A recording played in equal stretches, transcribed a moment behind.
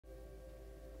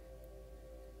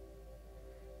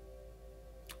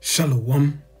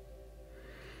Shalom.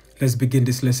 Let's begin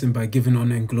this lesson by giving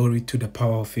honor and glory to the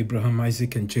power of Abraham,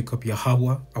 Isaac, and Jacob,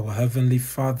 Yahawah, our Heavenly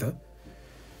Father,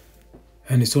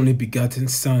 and His only begotten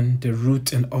Son, the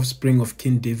root and offspring of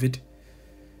King David,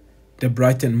 the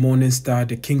bright and morning star,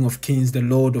 the King of Kings, the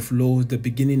Lord of Lords, the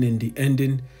beginning and the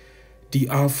ending, the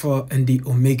Alpha and the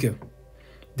Omega,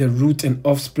 the root and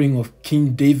offspring of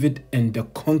King David and the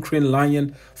conquering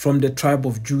lion from the tribe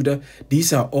of Judah.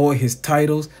 These are all his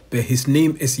titles, but his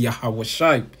name is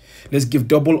Yahawashi. Let's give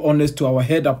double honors to our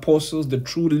head apostles, the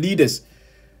true leaders.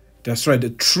 That's right, the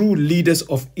true leaders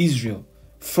of Israel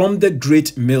from the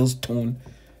great millstone,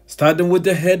 starting with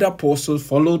the head apostles,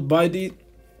 followed by the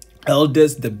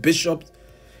elders, the bishops.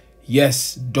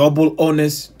 Yes, double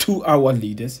honors to our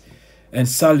leaders and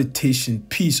salutation,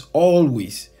 peace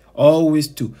always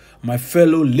to my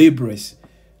fellow laborers.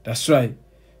 That's right,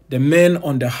 the men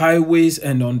on the highways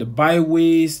and on the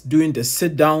byways doing the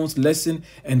sit downs, lesson,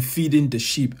 and feeding the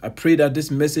sheep. I pray that this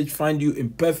message find you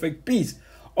in perfect peace.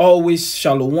 Always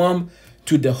shalom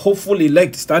to the hopeful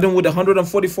elect, starting with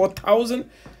 144,000.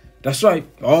 That's right.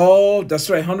 Oh,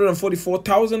 that's right.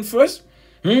 144,000 first,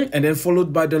 and then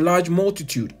followed by the large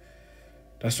multitude.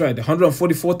 That's right. The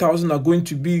 144,000 are going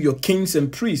to be your kings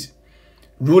and priests,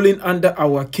 ruling under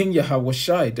our King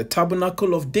Yahawashi, the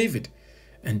tabernacle of David.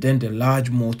 And then the large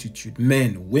multitude,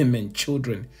 men, women,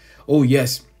 children. Oh,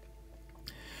 yes.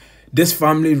 This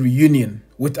family reunion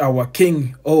with our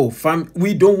King. Oh,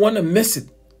 we don't want to miss it.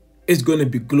 It's going to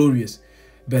be glorious.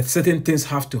 But certain things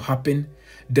have to happen.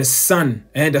 The son,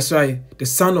 and that's right, the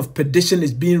son of perdition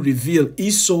is being revealed.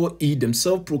 ESAU, Edom,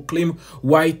 self-proclaimed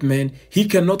white man. He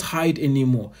cannot hide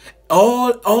anymore.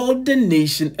 All the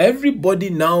nation, everybody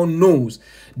now knows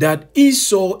that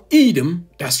ESAU, Edom,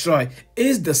 that's right,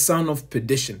 is the son of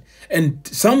perdition. And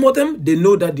some of them, they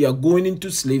know that they are going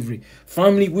into slavery.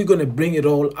 Family, we're going to bring it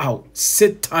all out.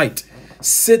 Sit tight.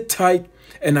 Sit tight.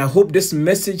 And I hope this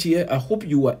message here, I hope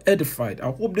you are edified.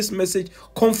 I hope this message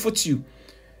comforts you.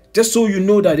 Just so you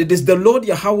know that it is the Lord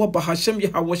Yahawah, Bahasham,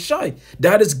 Yahawashi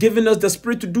that has given us the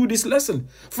spirit to do this lesson.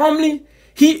 Family,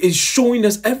 He is showing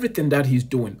us everything that He's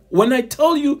doing. When I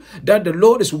tell you that the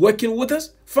Lord is working with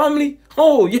us, family,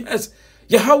 oh yes,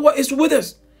 Yahawah is with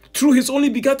us through His only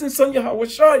begotten Son,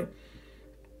 Yahawashi.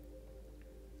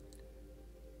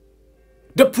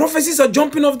 The prophecies are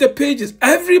jumping off the pages.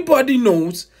 Everybody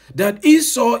knows that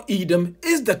ESAU, Edom,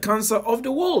 is the cancer of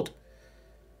the world.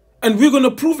 And we're going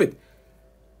to prove it.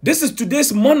 This is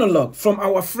today's monologue from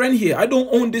our friend here. I don't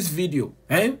own this video.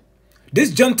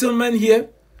 This gentleman here,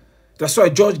 that's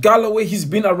right, George Galloway, he's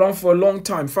been around for a long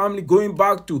time. Family, going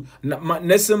back to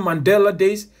Nelson Mandela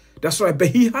days. That's right, but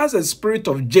he has a spirit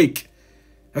of Jake.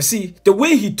 I see, the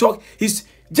way he talks,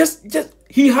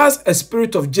 he has a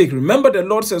spirit of Jake. Remember the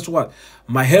Lord says what?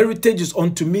 My heritage is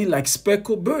unto me like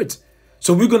speckled birds.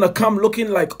 So we're going to come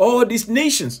looking like all these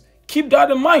nations. Keep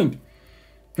that in mind.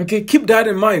 Okay, keep that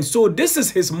in mind. So this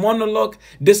is his monologue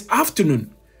this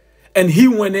afternoon. And he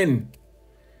went in.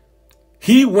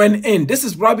 He went in. This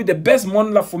is probably the best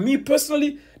monologue for me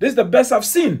personally. This is the best I've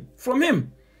seen from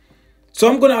him. So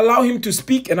I'm going to allow him to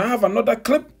speak. And I have another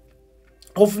clip.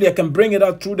 Hopefully I can bring it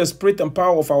out through the spirit and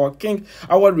power of our King,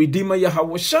 our Redeemer,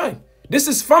 Yahawashi. This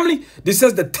is family. This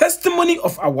is the testimony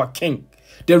of our King,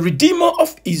 the Redeemer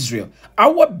of Israel,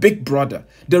 our big brother,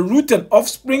 the root and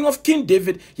offspring of King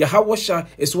David. Yahawashi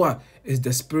is what? Is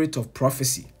the spirit of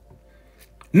prophecy.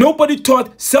 Nobody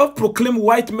thought self-proclaimed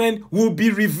white men will be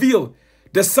revealed.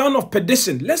 The son of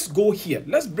perdition. Let's go here.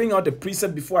 Let's bring out the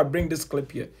precept before I bring this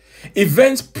clip here.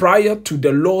 Events prior to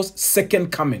the Lord's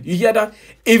second coming. You hear that?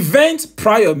 Events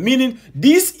prior, meaning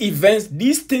these events,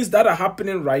 these things that are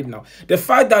happening right now. The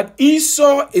fact that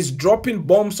ESAU is dropping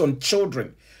bombs on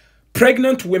children,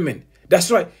 pregnant women.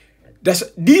 That's right.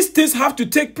 These things have to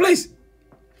take place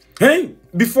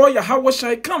before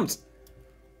Yahawashi comes.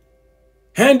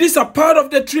 And these are part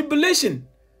of the tribulation.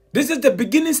 This is the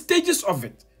beginning stages of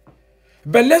it.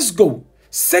 But let's go.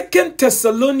 2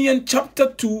 Thessalonians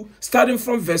chapter 2, starting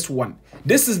from verse 1.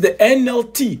 This is the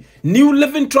NLT, New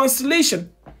Living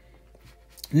Translation.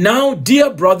 Now, dear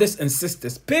brothers and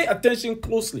sisters, pay attention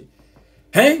closely.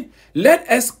 Let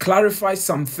us clarify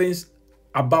some things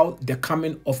about the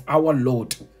coming of our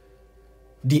Lord,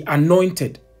 the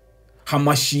anointed,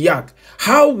 Hamashiach.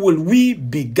 How will we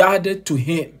be gathered to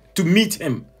him, to meet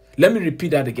him? Let me repeat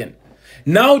that again.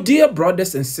 Now, dear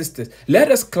brothers and sisters, let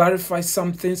us clarify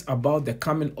some things about the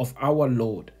coming of our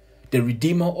Lord, the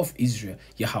Redeemer of Israel,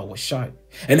 Yahawashi,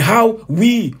 and how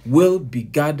we will be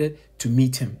gathered to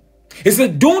meet him. He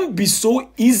said, don't be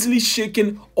so easily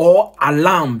shaken or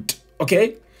alarmed,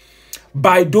 okay,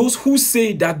 by those who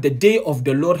say that the day of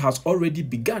the Lord has already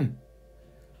begun.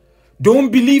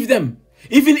 Don't believe them.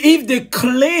 Even if they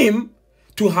claim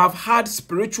to have had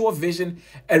spiritual vision,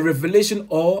 a revelation,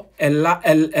 or a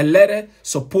letter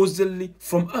supposedly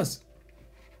from us.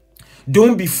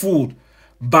 Don't be fooled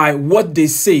by what they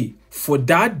say, for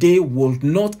that day will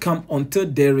not come until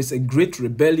there is a great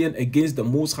rebellion against the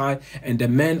Most High, and the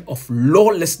man of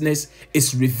lawlessness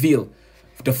is revealed,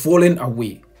 the falling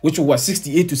away, which was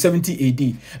 68 to 70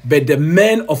 AD. But the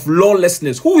man of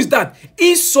lawlessness, who is that?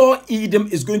 Esau, Edom,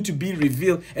 is going to be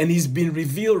revealed, and he's been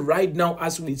revealed right now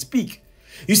as we speak.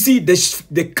 You see,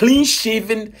 the clean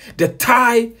shaven, the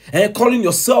tie, and calling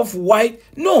yourself white.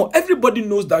 No, everybody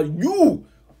knows that you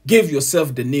gave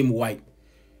yourself the name white.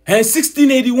 And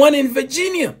 1681 in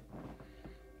Virginia,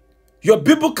 your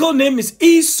biblical name is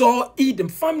Esau, Edom.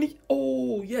 Family,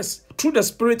 oh yes, through the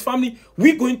Spirit, family,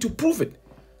 we're going to prove it.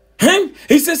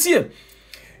 He says here,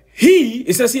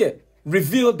 it says here,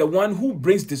 reveal the one who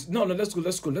brings this. No,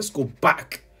 let's go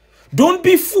back. Don't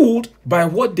be fooled by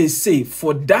what they say,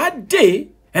 for that day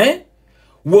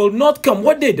will not come.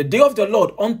 What day? The day of the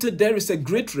Lord, until there is a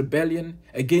great rebellion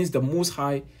against the Most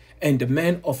High, and the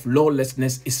man of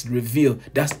lawlessness is revealed.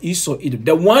 That's Esau, Edom.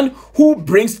 The one who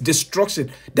brings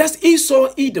destruction. That's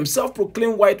Esau, Edom,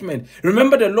 self-proclaimed white man.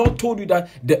 Remember, the Lord told you that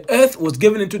the earth was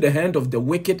given into the hand of the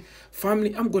wicked.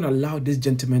 Family, I'm going to allow this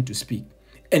gentleman to speak.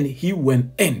 And he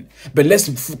went in. But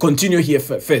let's continue here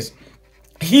first.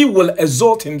 He will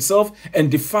exalt himself and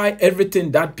defy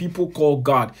everything that people call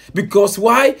God. Because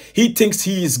why? He thinks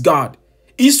he is God.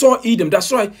 Esau, Edom,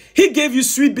 that's right. He gave you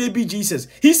sweet baby Jesus.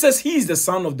 He says he is the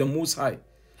son of the Most High.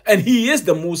 And he is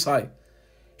the Most High.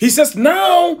 He says,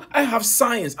 now I have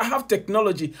science. I have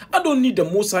technology. I don't need the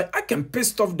Most High. I can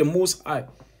piss off the Most High.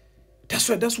 That's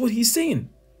right. That's what he's saying.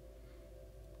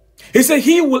 He said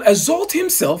he will exalt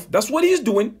himself. That's what he's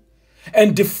doing.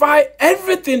 And defy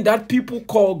everything that people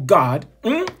call God.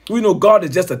 We know God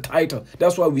is just a title.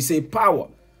 That's why we say power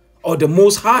or the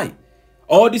Most High.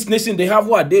 All these nations, they have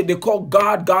what? They call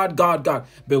God, God, God, God.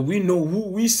 But we know who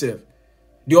we serve.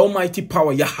 The almighty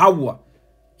power, Yahawah,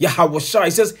 Yahawashi.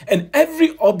 He says, and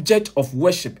every object of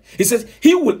worship. He says,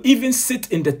 he will even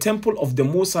sit in the temple of the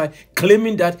Most High,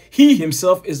 claiming that he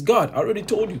himself is God. I already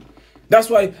told you. That's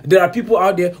why there are people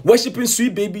out there worshiping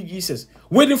sweet baby Jesus,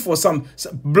 waiting for some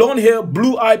blonde hair,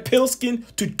 blue eye, pale skin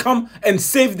to come and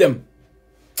save them.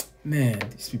 Man,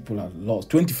 these people are lost.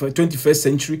 21st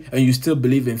century, and you still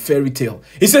believe in fairy tale.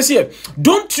 He says here,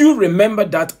 don't you remember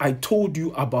that I told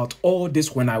you about all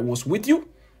this when I was with you?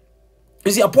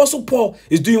 You see, Apostle Paul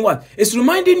is doing what? It's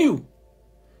reminding you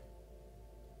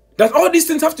that all these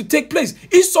things have to take place.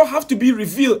 Esau have to be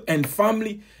revealed, and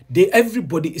family,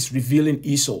 everybody is revealing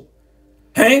Esau.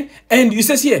 And he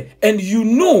says here, and you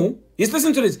know,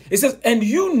 listen to this. It says, and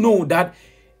you know that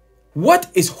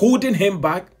what is holding him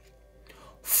back.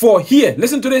 For here,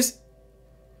 listen to this.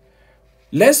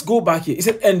 Let's go back here. He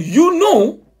said, and you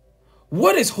know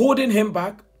what is holding him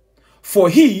back, for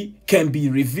he can be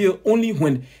revealed only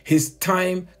when his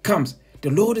time comes.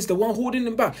 The Lord is the one holding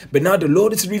him back, but now the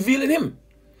Lord is revealing him.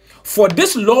 For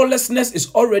this lawlessness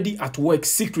is already at work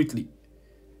secretly.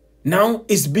 Now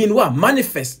it's been what?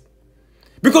 Manifest.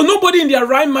 Because nobody in their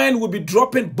right mind will be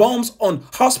dropping bombs on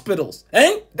hospitals.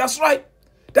 That's right.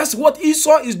 That's what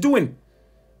Esau is doing.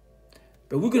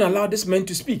 But we're going to allow this man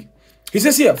to speak. He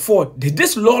says here, for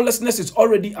this lawlessness is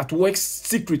already at work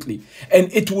secretly,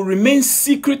 and it will remain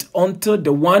secret until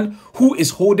the one who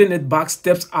is holding it back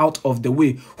steps out of the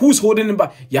way. Who's holding it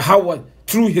back? Yahawah,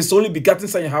 through his only begotten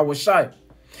son, Yahawashi.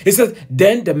 He says,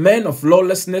 then the man of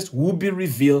lawlessness will be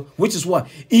revealed, which is what?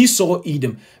 Esau,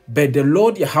 Edom. But the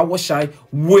Lord Yahawashi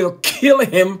will kill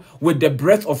him with the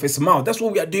breath of his mouth. That's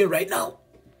what we are doing right now.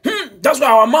 That's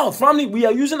why our mouth, family, we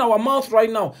are using our mouth right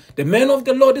now. The men of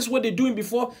the Lord, this is what they're doing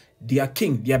before their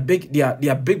king, their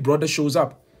big brother shows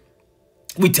up.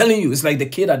 We're telling you, it's like the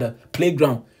kid at the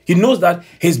playground. He knows that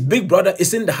his big brother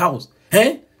is in the house.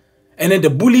 And then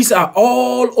the bullies are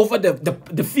all over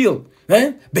the field.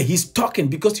 But he's talking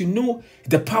because you know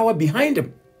the power behind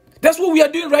him. That's what we are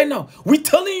doing right now. We're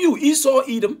telling you, Esau,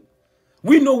 Edom,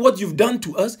 we know what you've done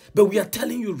to us, but we are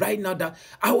telling you right now that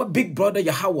our big brother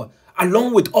Yahawah,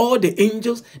 along with all the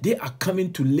angels, they are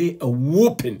coming to lay a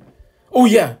whooping. Oh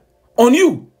yeah, on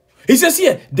you. He says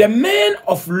here, the man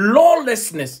of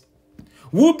lawlessness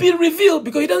will be revealed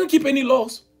because he doesn't keep any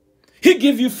laws. He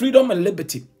gives you freedom and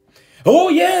liberty. Oh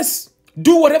yes,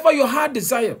 do whatever your heart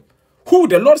desire. Who?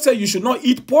 The Lord said you should not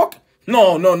eat pork?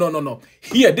 No.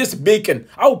 Here, this bacon.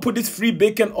 I will put this free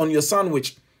bacon on your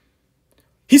sandwich.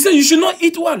 He said you should not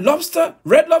eat what? Lobster?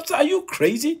 Red lobster? Are you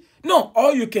crazy? No,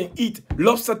 all you can eat,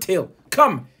 lobster tail.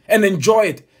 Come and enjoy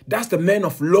it. That's the man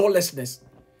of lawlessness.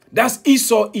 That's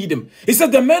Esau, Edom. He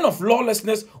said the man of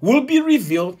lawlessness will be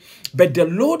revealed, but the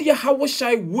Lord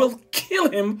Yahawashi will kill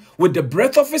him with the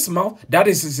breath of his mouth. That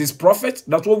is his prophet.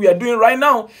 That's what we are doing right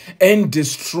now. And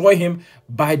destroy him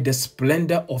by the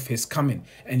splendor of his coming.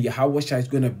 And Yahawashi is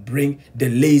going to bring the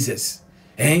lasers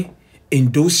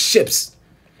in those ships.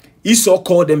 Esau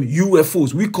called them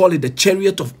UFOs. We call it the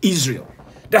chariot of Israel.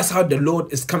 That's how the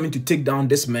Lord is coming to take down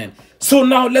this man. So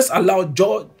now let's allow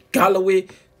George Galloway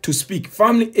to speak.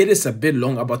 Family, it is a bit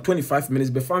long, about 25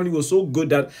 minutes, but family was so good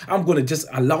that I'm going to just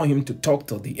allow him to talk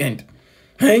till the end.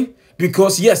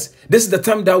 Because yes, this is the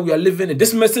time that we are living in.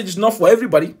 This message is not for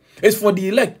everybody. It's for the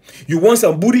elect. You want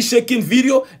some booty shaking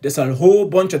video? There's a whole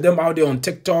bunch of them out there on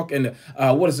TikTok and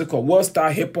what is it called? World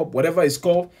Star Hip Hop, whatever it's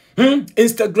called.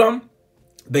 Instagram.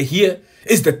 But here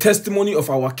is the testimony of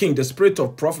our King, the spirit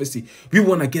of prophecy. We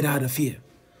want to get out of here.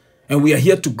 And we are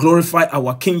here to glorify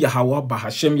our King Yahawah,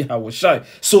 Bahasham, Yahawashi.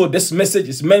 So this message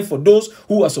is meant for those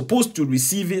who are supposed to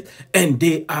receive it, and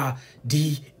they are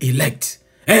the elect.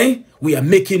 We are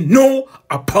making no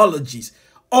apologies.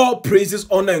 All praises,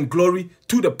 honor, and glory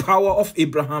to the power of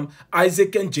Abraham,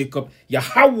 Isaac, and Jacob.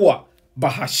 Yahawah,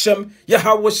 Bahasham,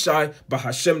 Yahawashi,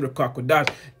 Bahasham, Qadash.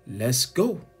 Let's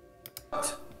go.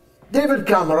 David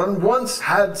Cameron once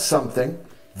had something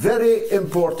very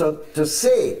important to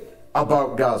say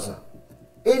about Gaza.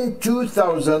 In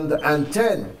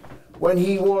 2010, when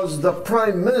he was the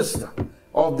Prime Minister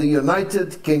of the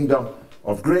United Kingdom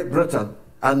of Great Britain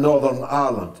and Northern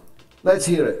Ireland. Let's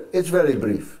hear it. It's very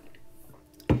brief.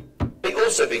 Let me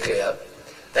also be clear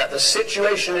that the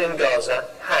situation in Gaza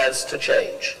has to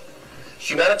change.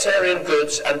 Humanitarian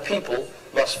goods and people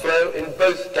must flow in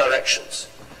both directions.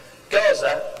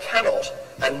 Gaza cannot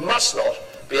and must not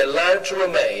be allowed to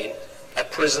remain a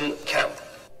prison camp.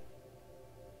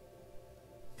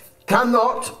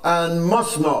 Cannot and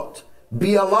must not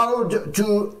be allowed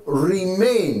to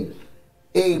remain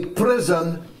a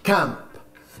prison camp.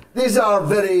 These are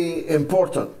very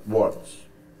important words.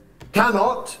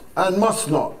 Cannot and must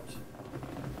not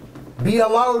be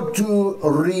allowed to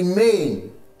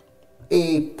remain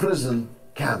a prison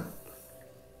camp.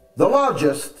 The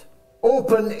largest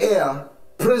open-air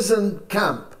prison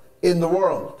camp in the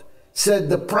world, said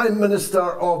the Prime Minister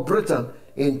of Britain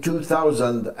in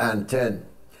 2010.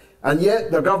 And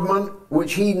yet the government,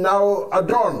 which he now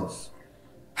adorns,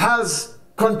 has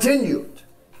continued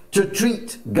to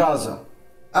treat Gaza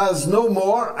as no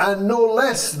more and no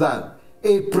less than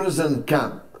a prison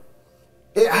camp.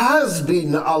 It has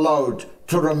been allowed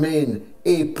to remain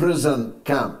a prison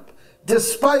camp,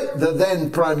 despite the then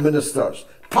Prime Minister's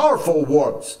powerful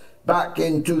words back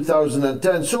in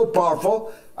 2010. So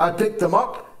powerful, I picked them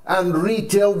up and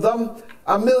retailed them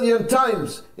 1,000,000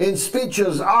 times in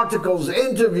speeches, articles,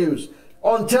 interviews,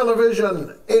 on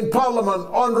television, in Parliament,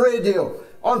 on radio,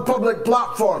 on public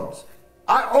platforms.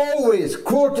 I always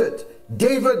quoted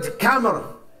David Cameron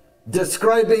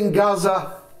describing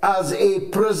Gaza as a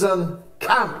prison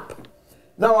camp.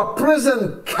 Now, a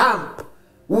prison camp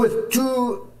with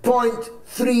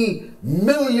 2.3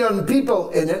 million people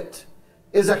in it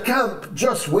is a camp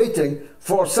just waiting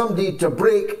for somebody to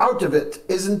break out of it,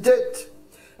 isn't it?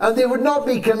 And they would not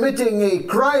be committing a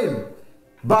crime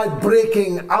by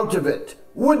breaking out of it,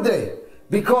 would they?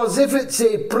 Because if it's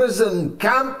a prison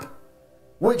camp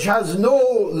which has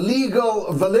no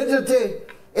legal validity,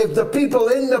 if the people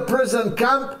in the prison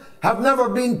camp have never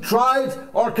been tried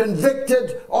or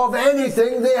convicted of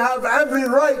anything, they have every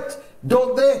right,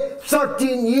 don't they?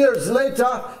 13 years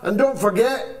later, and don't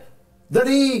forget that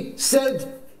he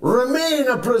said, remain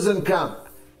a prison camp,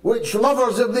 which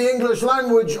lovers of the English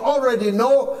language already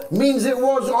know means it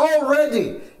was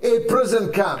already a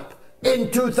prison camp in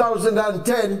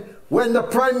 2010 when the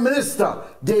Prime Minister,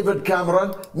 David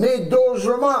Cameron, made those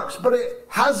remarks. But it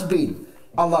has been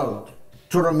allowed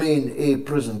to remain a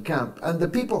prison camp. And the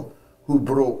people who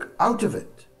broke out of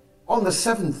it on the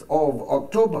 7th of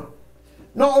October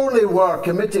not only were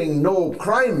committing no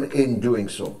crime in doing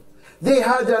so, they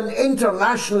had an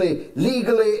internationally,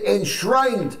 legally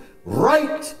enshrined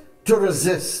right to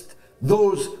resist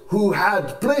those who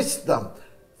had placed them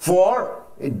for,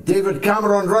 David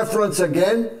Cameron reference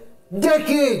again,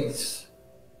 decades.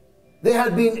 They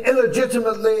had been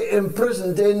illegitimately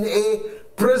imprisoned in a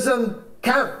prison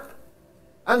camp.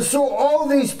 And so all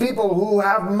these people who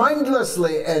have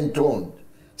mindlessly intoned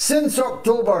since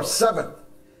October 7th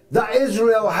that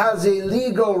Israel has a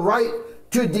legal right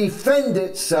to defend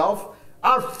itself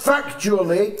are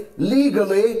factually,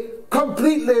 legally,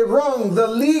 completely wrong. The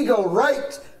legal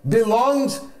right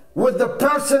belongs with the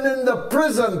person in the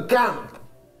prison camp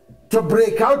to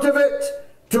break out of it,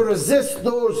 to resist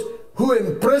those who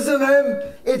imprison him.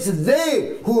 It's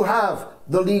they who have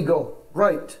the legal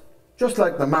right. Just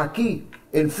like the Maquis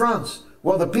in France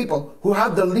were the people who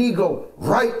had the legal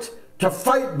right to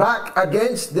fight back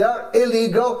against their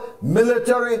illegal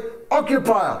military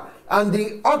occupier. And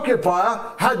the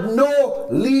occupier had no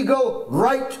legal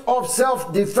right of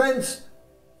self-defense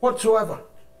whatsoever.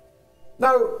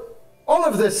 Now, all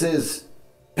of this is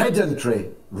pedantry,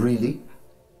 really,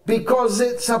 because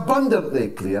it's abundantly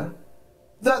clear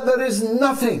that there is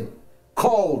nothing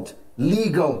called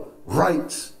legal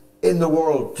rights in the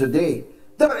world today.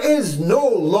 There is no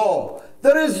law.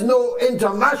 There is no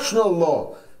international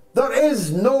law. There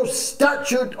is no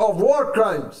statute of war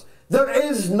crimes. There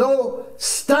is no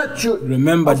statute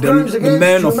Remember of crimes the against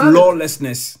man of humanity.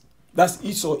 lawlessness. That's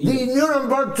Esau. The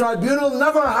Nuremberg Tribunal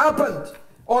never happened.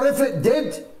 Or if it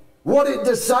did, what it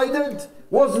decided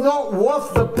was not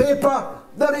worth the paper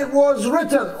that it was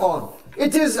written on.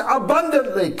 It is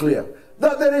abundantly clear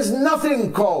that there is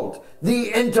nothing called the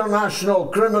International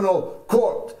Criminal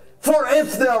Court. For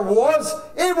if there was,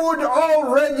 it would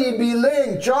already be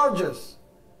laying charges,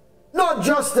 not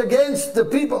just against the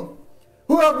people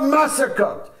who have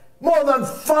massacred more than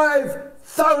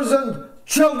 5,000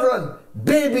 children,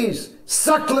 babies,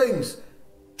 sucklings,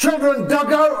 children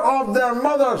dug out of their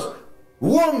mother's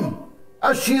womb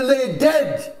as she lay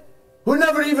dead, who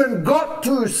never even got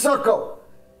to suckle.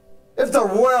 If there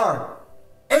were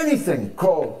anything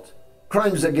called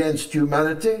crimes against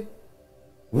humanity,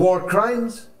 war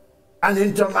crimes, an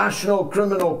international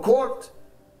criminal court,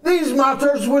 these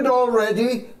matters would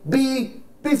already be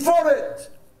before it.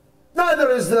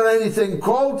 Neither is there anything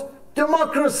called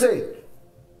democracy.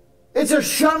 It's a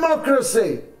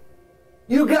shamocracy.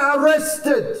 You get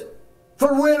arrested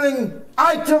for wearing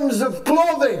items of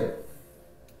clothing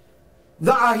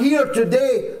that are here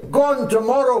today, gone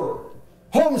tomorrow.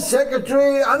 Home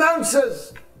Secretary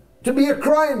announces to be a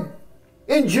crime.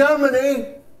 In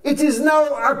Germany, it is now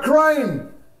a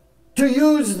crime to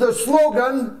use the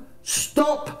slogan,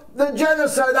 "Stop the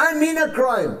genocide." I mean a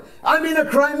crime. I mean a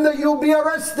crime that you'll be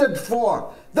arrested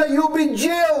for, that you'll be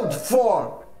jailed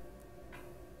for.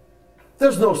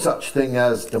 There's no such thing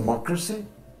as democracy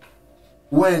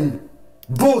when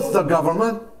both the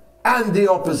government and the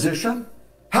opposition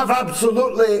have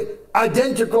absolutely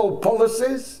identical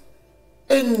policies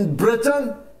in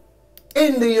Britain,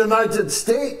 in the United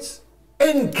States,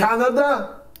 in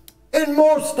Canada, in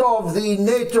most of the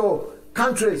NATO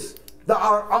countries that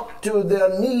are up to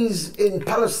their knees in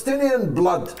Palestinian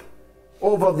blood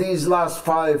over these last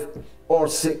 5 or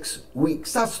 6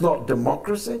 weeks. That's not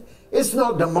democracy. It's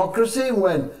not democracy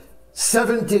when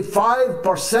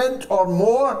 75% or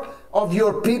more of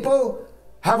your people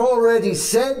have already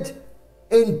said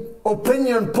in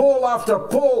opinion poll after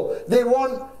poll they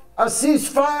want a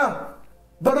ceasefire,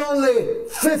 but only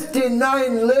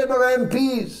 59 Labour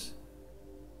MPs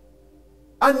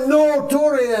and no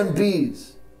Tory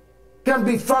MPs can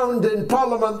be found in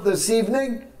Parliament this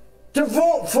evening to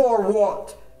vote for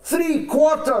what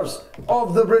 3/4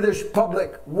 of the British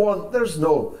public want. There's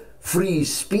no free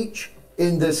speech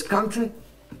in this country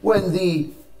when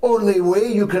the only way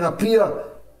you can appear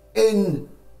in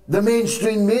the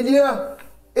mainstream media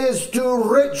is to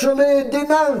ritually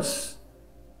denounce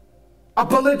a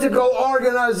political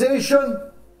organization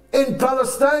in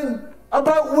Palestine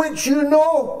about which you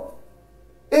know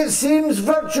it seems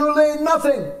virtually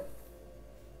nothing.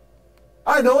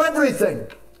 I know everything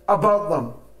about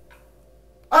them.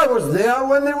 I was there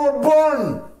when they were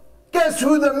born. Guess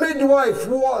who the midwife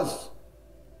was?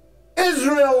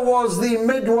 Israel was the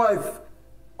midwife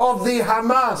of the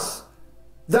Hamas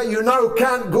that you now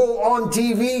can't go on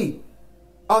TV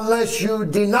unless you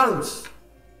denounce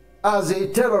as a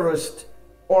terrorist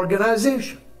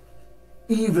organization.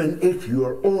 Even if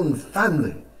your own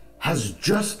family has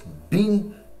just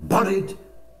been buried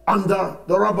under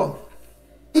the rubble.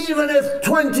 Even if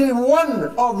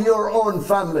 21 of your own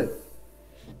family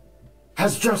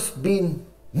has just been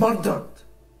murdered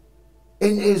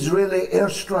in Israeli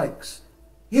airstrikes,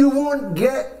 you won't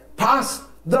get past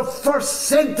the first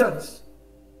sentence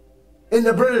in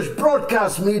the British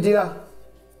broadcast media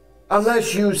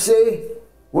unless you say,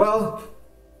 well,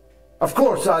 of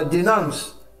course I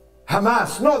denounce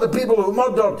Hamas, not the people who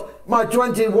murdered my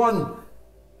 21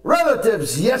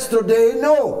 relatives yesterday.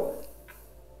 No.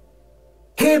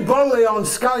 Kay Burley on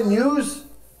Sky News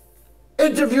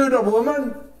interviewed a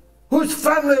woman whose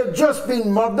family had just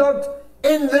been murdered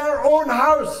in their own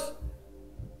house.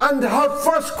 And her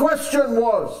first question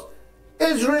was,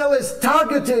 Israel is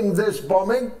targeting this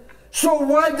bombing, so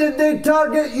why did they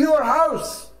target your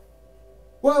house?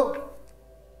 Well,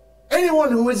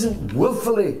 anyone who isn't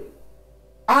willfully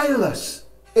eyeless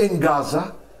in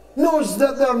Gaza knows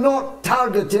that they're not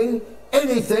targeting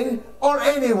anything or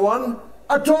anyone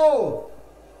at all.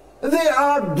 They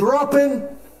are dropping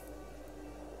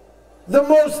the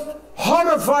most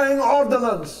horrifying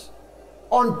ordnance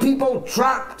on people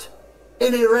trapped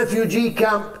in a refugee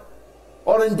camp,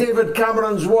 or in David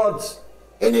Cameron's words,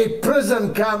 in a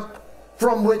prison camp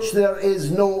from which there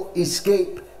is no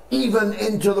escape, even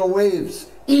into the waves,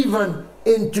 even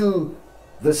into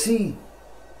the sea.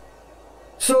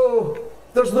 So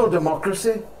there's no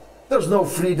democracy, there's no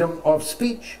freedom of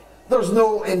speech, there's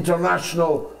no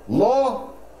international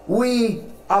law. We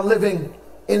are living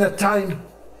in a time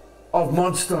of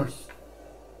monsters,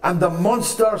 and the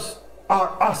monsters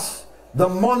are us. The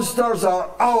monsters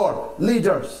are our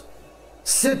leaders,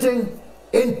 sitting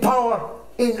in power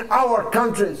in our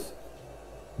countries,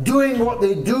 doing what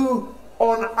they do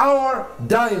on our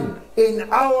dime, in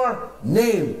our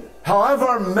name.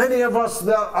 However many of us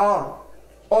there are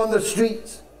on the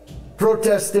streets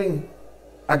protesting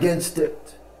against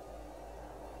it.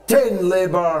 10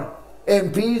 Labour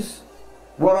MPs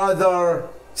were either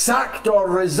sacked or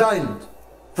resigned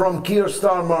from Keir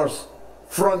Starmer's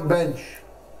front bench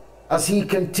as he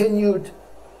continued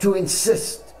to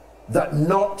insist that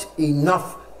not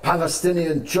enough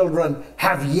Palestinian children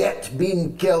have yet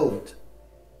been killed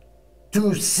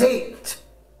to sate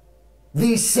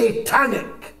the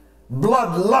satanic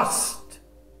bloodlust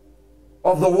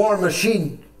of the war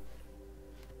machine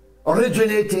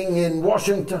originating in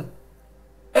Washington,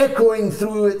 echoing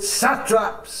through its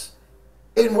satraps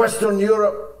in Western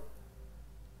Europe,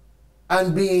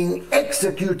 and being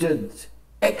executed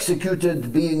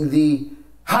being the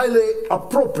highly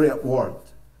appropriate word,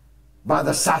 by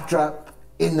the satrap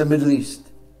in the Middle East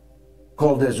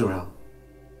called Israel.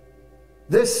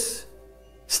 This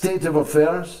state of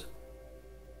affairs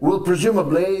will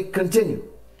presumably continue.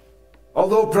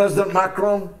 Although President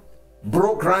Macron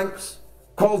broke ranks,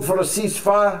 called for a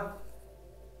ceasefire,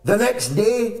 the next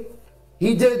day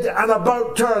he did an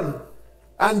about turn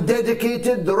and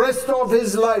dedicated the rest of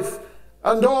his life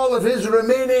and all of his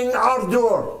remaining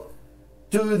ardor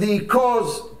to the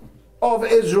cause of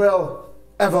Israel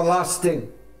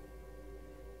everlasting.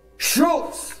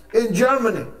 Schultz in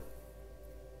Germany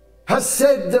has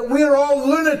said that we're all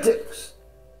lunatics,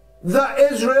 that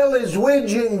Israel is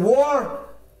waging war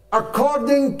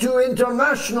according to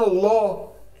international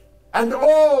law and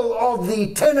all of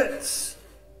the tenets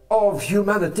of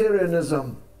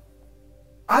humanitarianism.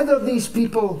 Either these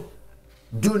people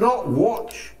do not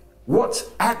watch what's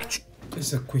actually...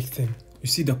 Just a quick thing. You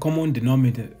see the common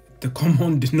denominator,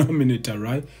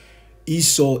 right?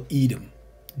 Esau, Edom,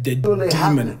 the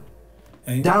demon.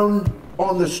 Down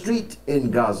on the street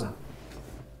in Gaza,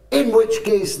 in which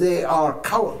case they are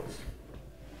cowards,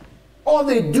 or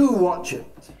they do watch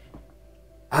it,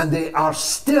 and they are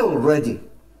still ready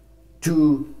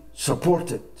to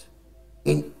support it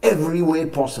in every way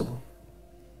possible,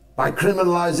 by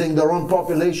criminalizing their own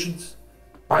populations,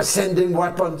 by sending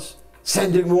weapons,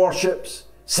 sending warships,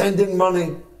 sending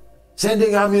money,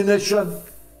 sending ammunition,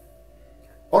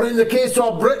 or in the case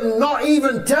of Britain, not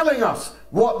even telling us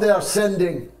what they are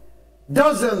sending.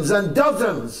 Dozens and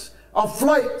dozens of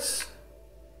flights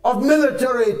of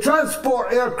military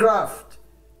transport aircraft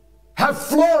have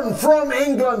flown from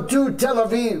England to Tel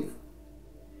Aviv,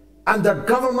 and the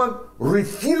government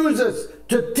refuses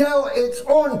to tell its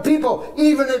own people,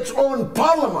 even its own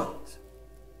parliament,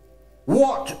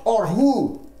 what or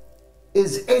who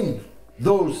is in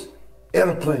those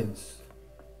airplanes.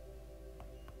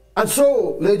 And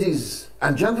so, ladies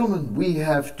and gentlemen, we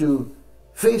have to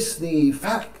face the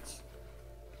facts.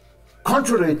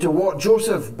 Contrary to what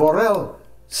Joseph Borrell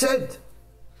said,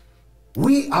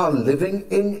 we are living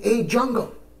in a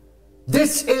jungle.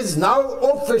 This is now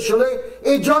officially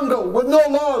a jungle with no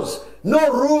laws,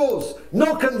 no rules,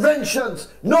 no conventions,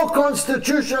 no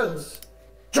constitutions,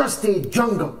 just a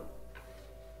jungle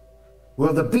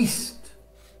where the beast,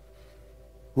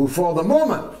 who for the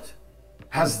moment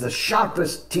has the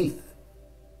sharpest teeth,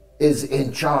 is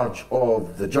in charge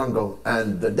of the jungle,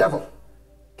 and the devil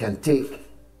can take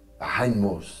the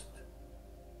hindmost.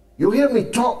 You hear me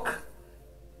talk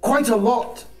quite a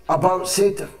lot about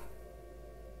Satan,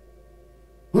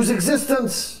 whose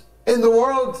existence in the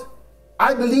world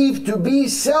I believe to be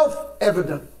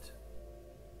self-evident,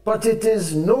 but it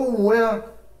is nowhere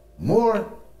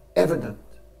more evident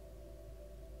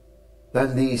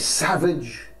than the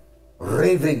savage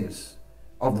ravings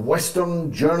of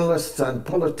Western journalists and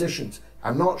politicians.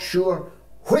 I'm not sure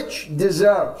which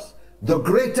deserves the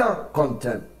greater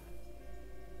contempt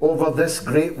over this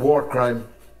great war crime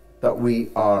that we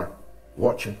are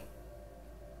watching.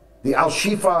 The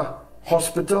Al-Shifa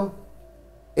hospital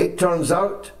it turns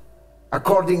out,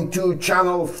 according to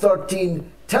Channel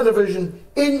 13 television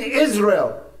in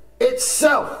Israel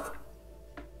itself,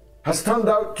 has turned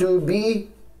out to be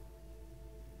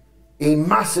a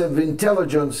massive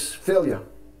intelligence failure.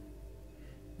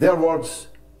 Their words,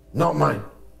 not mine.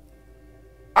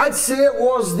 I'd say it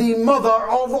was the mother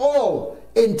of all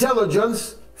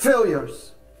intelligence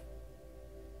failures.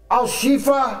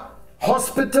 Al-Shifa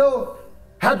Hospital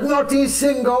had not a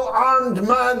single armed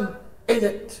man in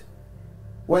it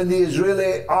when the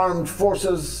Israeli armed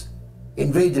forces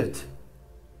invaded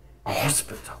a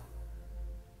hospital.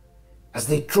 As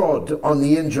they trod on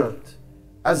the injured,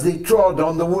 as they trod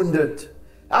on the wounded,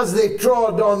 as they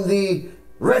trod on the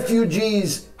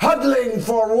refugees huddling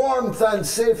for warmth and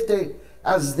safety,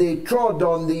 as they trod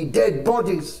on the dead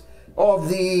bodies of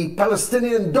the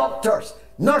Palestinian doctors,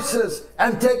 nurses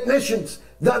and technicians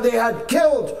that they had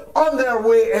killed on their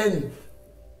way in,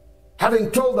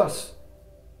 having told us,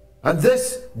 and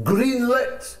this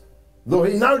green-lit, though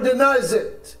he now denies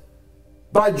it,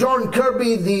 by John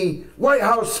Kirby, the White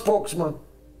House spokesman,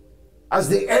 as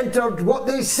they entered, what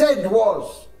they said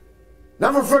was,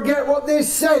 never forget what they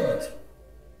said,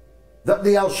 that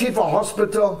the Al-Shifa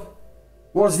Hospital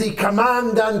was the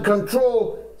command and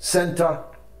control center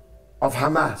of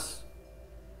Hamas.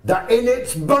 That in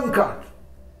its bunker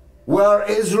were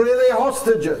Israeli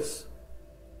hostages.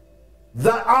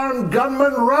 That armed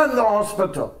gunmen ran the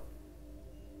hospital.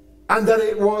 And that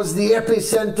it was the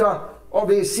epicenter of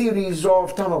a series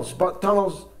of tunnels. But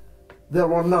tunnels, there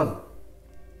were none.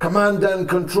 Command and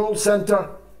control center,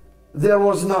 there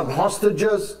was none.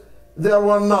 Hostages, there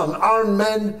were none. Armed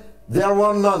men, there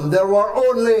were none. There were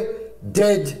only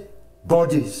dead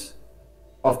bodies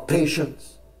of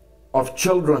patients, of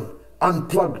children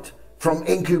unplugged from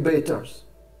incubators.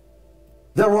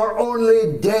 There were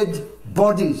only dead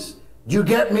bodies. Do you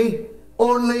get me?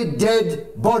 Only dead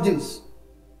bodies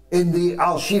in the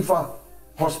Al-Shifa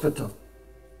Hospital.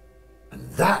 And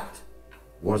that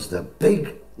was the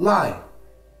big lie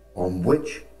on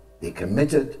which they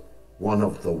committed one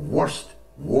of the worst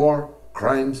war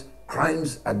crimes,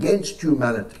 crimes against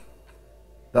humanity,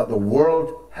 that the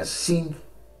world has seen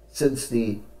since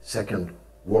the Second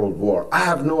World War. I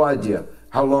have no idea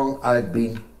how long I've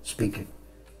been speaking,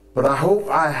 but I hope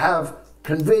I have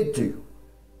conveyed to you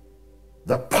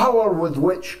the power with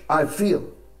which I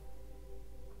feel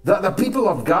that the people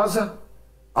of Gaza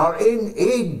are in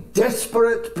a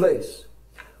desperate place,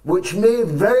 which may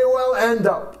very well end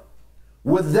up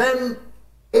with them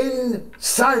in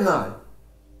Sinai,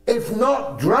 if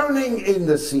not drowning in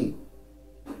the sea.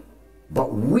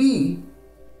 But we,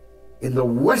 in the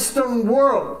Western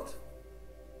world,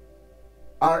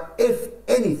 are, if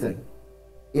anything,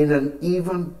 in an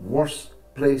even worse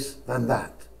place than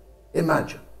that.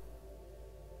 Imagine,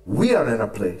 we are in a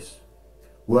place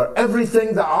where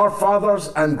everything that our fathers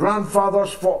and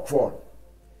grandfathers fought for,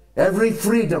 every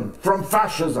freedom from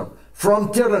fascism,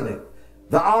 from tyranny,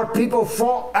 that our people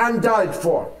fought and died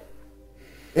for,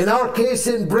 in our case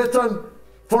in Britain,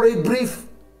 for a brief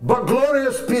but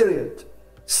glorious period,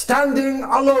 standing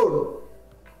alone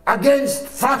against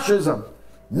fascism,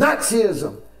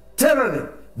 Nazism, tyranny,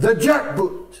 the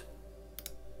jackboot,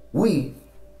 we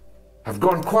have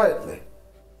gone quietly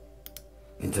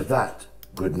into that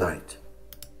good night.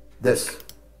 This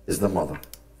is the mother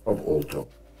of all talk.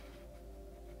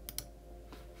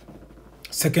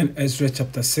 2 Ezra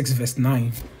chapter 6 verse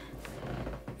 9.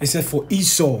 It says, for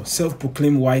Esau,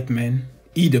 self-proclaimed white man,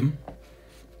 Edom,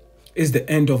 is the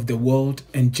end of the world,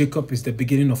 and Jacob is the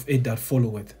beginning of it that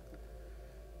followeth.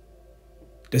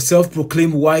 The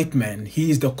self-proclaimed white man, he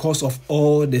is the cause of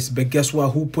all this, but guess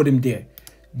what? Who put him there?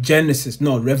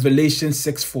 Revelation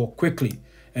 6:4, quickly.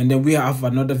 And then we have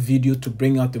another video to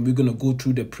bring out, and we're going to go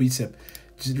through the precept.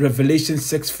 Revelation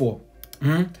 6:4.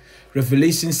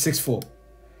 Revelation 6:4.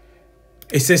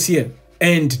 It says here,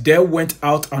 and there went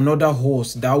out another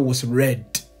horse that was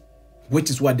red, which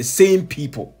is what? The same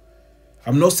people.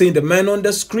 I'm not saying the man on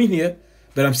the screen here,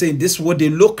 but I'm saying this is what they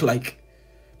look like.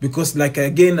 Because like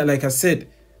I said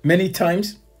many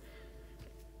times,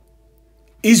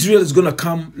 Israel is going to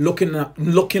come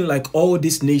looking like all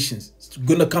these nations. It's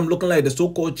going to come looking like the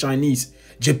so-called Chinese,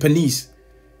 Japanese,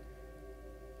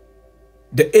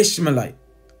 the Ishmaelite,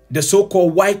 the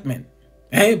so-called white man.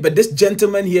 But this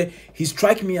gentleman here, he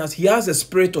strikes me as he has a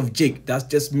spirit of Jake. That's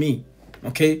just me.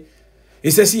 Okay.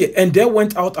 It says here, and there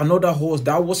went out another horse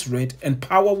that was red, and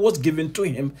power was given to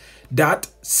him that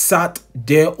sat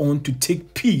thereon to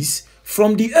take peace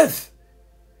from the earth.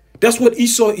 That's what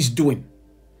Esau is doing.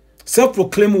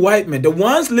 Self-proclaimed white men, the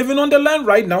ones living on the land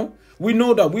right now, we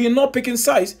know that we are not picking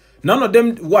sides. None of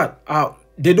them,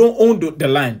 they don't own the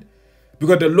land.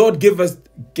 Because the Lord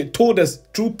told us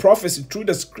through prophecy, through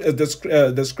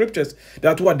the scriptures,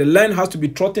 that what the land has to be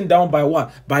trodden down by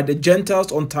what? By the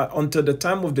Gentiles until the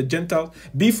time of the Gentiles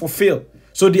be fulfilled.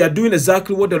 So they are doing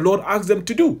exactly what the Lord asked them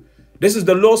to do. This is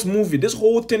the Lord's movie. This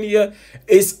whole thing here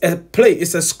is a play.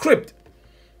 It's a script.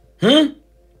 The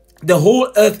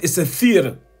whole earth is a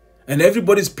theater. And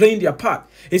everybody's playing their part.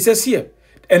 It says here,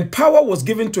 and power was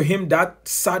given to him that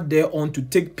sat thereon to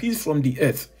take peace from the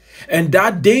earth, and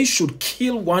that they should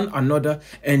kill one another,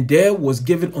 and there was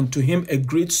given unto him a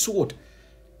great sword.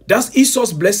 That's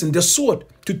Esau's blessing, the sword.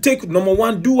 To take, number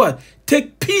one, do what?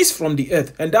 Take peace from the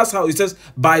earth. And that's how it says,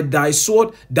 by thy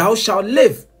sword thou shalt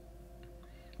live.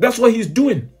 That's what he's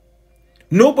doing.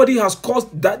 Nobody has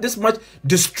caused this much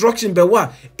destruction but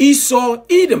what? Esau,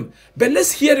 Edom. But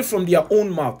let's hear it from their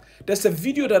own mouth. There's a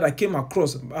video that I came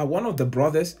across. One of the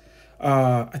brothers,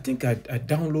 I think I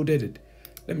downloaded it.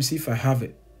 Let me see if I have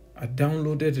it. I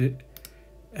downloaded it.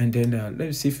 And then let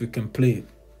me see if we can play it.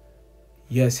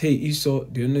 Yes, hey Esau,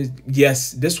 do you know?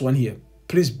 Yes, this one here.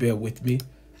 Please bear with me.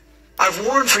 I've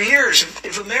warned for years,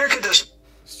 if America does...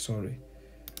 Sorry.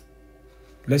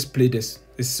 Let's play this.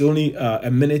 It's only a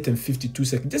minute and 52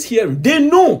 seconds. Just hear it. They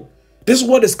know this is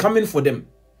what is coming for them.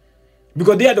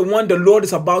 Because they are the one the Lord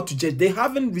is about to judge. They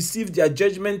haven't received their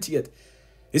judgment yet.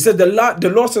 He said, the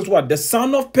Lord says what? The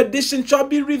son of perdition shall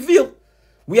be revealed.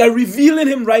 We are revealing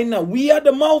him right now. We are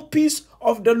the mouthpiece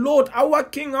of the Lord, our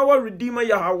King, our Redeemer,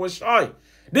 Yahawashi.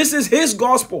 This is his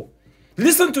gospel.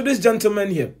 Listen to this gentleman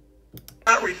here.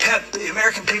 Not repent. The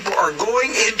American people are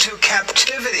going into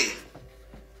captivity.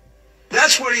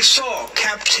 That's what he saw.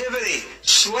 Captivity,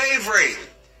 slavery.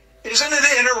 Isn't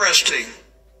it interesting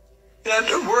that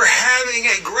we're having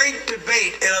a great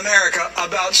debate in America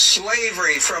about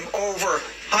slavery from over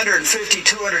 150,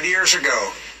 200 years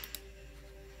ago?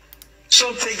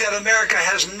 Something that America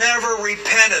has never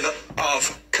repented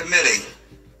of committing.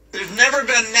 There's never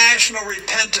been national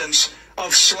repentance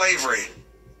of slavery.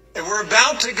 And we're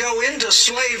about to go into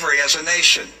slavery as a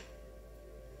nation.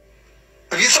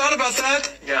 Have you thought about that?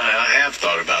 Yeah, I have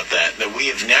thought about that. That we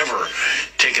have never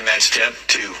taken that step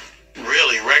to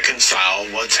really reconcile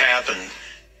what's happened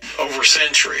over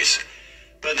centuries.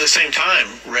 But at the same time,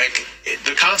 Rick,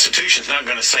 the Constitution's not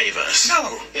going to save us.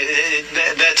 No.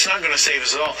 That's not going to save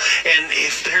us at all. And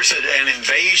if there's an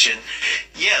invasion,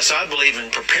 yes, I believe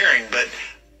in preparing, but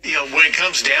you know, when it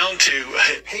comes down to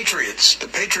patriots, the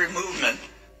patriot movement,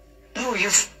 no,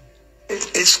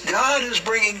 it's God who's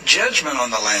bringing judgment on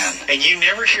the land. And you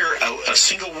never hear a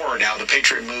single word out of the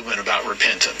patriot movement about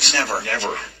repentance. Never.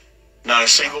 Never. Not a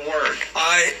single word.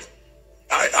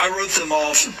 I wrote them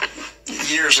off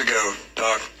years ago,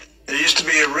 Doc. There used to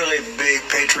be a really big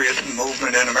patriot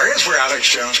movement in America. That's where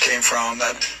Alex Jones came from.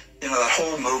 That, you know, that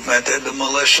whole movement, the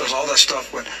militias, all that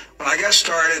stuff. When I got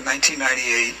started in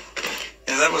 1998,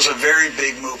 you know, that was a very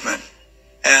big movement.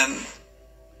 And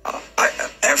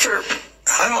after,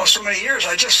 I don't know, so many years,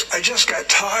 I just got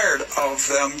tired of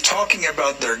them talking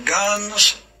about their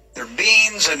guns, their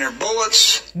beans, and their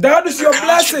bullets. That is your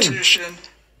blessing.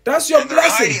 That's your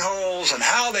blessing. Their hidey holes and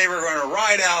how they were going to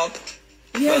ride out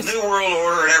the New World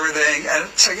Order and everything. And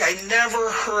it's like I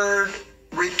never heard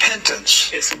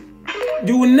repentance.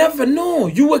 You will never know.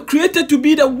 You were created to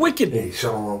be the wicked. Hey,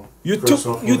 shalom. You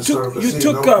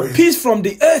took peace from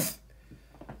the earth.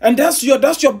 And that's your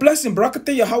blessing.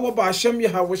 Brakate Yahawah, Bahasham,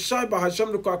 Yahawashi,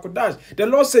 Bahasham, Qadash. The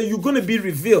Lord said you're going to be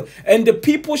revealed. And the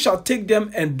people shall take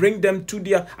them and bring them to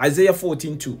their, Isaiah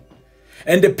 14:2.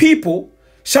 And the people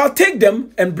shall take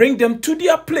them and bring them to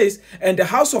their place, and the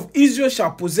house of Israel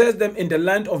shall possess them in the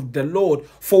land of the Lord.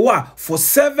 For what? For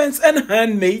servants and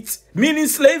handmaids, meaning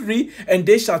slavery, and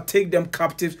they shall take them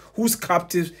captives, whose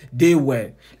captives they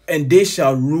were, and they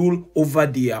shall rule over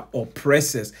their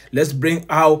oppressors. Let's bring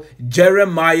out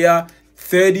Jeremiah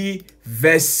 30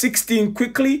 verse 16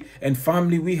 quickly. And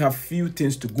family, we have few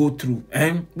things to go through,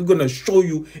 and we're going to show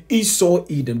you Esau,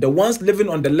 Edom, the ones living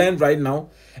on the land right now,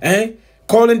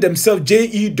 calling themselves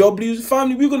JEWs.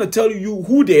 Family, we're going to tell you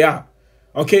who they are.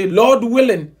 Okay, Lord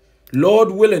willing,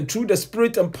 through the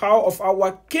spirit and power of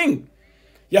our King,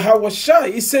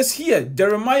 Yahawashi. It says here,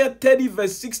 Jeremiah 30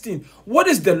 verse 16. What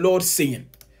is the Lord saying?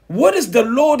 What is the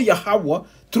Lord Yahawah,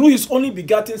 through his only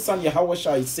begotten son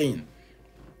Yahawashi, is saying?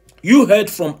 You heard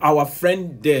from our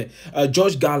friend there,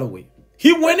 George Galloway.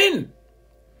 He went in.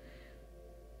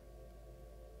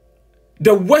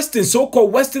 The Western,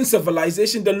 so-called Western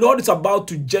civilization, the Lord is about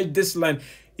to judge this land.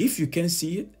 If you can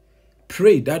see it,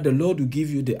 pray that the Lord will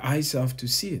give you the eyes to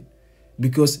see it.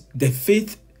 Because the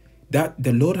faith that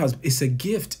the Lord has is a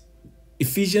gift.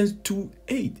 Ephesians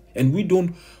 2:8. And we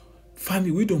don't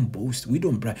Family, we don't boast. We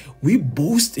don't brag. We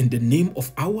boast in the name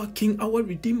of our King, our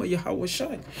Redeemer,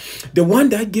 Yahawashi. The one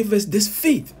that gave us this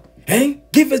faith.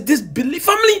 Give us this belief.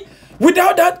 Family,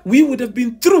 without that, we would have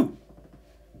been through.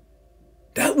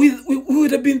 That we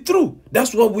would have been through.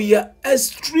 That's why we are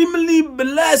extremely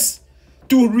blessed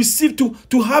to receive,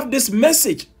 to have this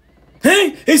message.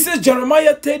 He says,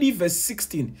 Jeremiah 30 verse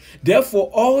 16, therefore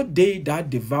all they that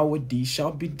devour thee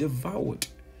shall be devoured,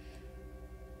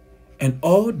 and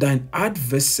all thine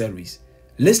adversaries,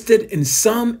 listed in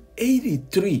Psalm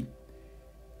 83.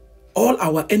 All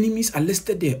our enemies are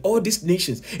listed there, all these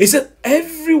nations. He said,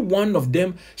 every one of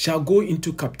them shall go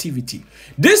into captivity.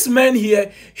 This man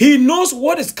here, he knows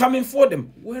what is coming for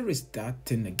them. Where is that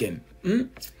thing again?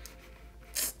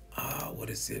 What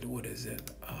is it? What is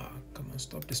it? Come on,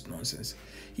 stop this nonsense.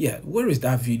 Yeah, where is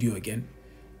that video again?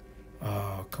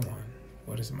 Come on.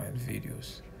 What is my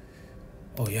videos?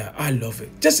 Oh yeah, I love it.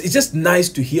 It's just nice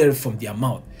to hear it from their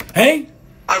mouth. Hey?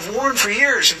 I've warned for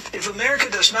years, if America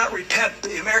does not repent,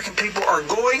 the American people are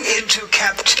going into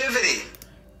captivity.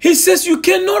 He says you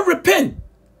cannot repent.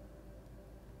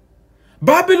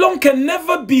 Babylon can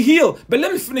never be healed. But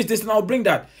let me finish this and I'll bring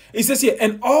that. It says here,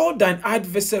 and all thine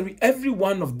adversary, every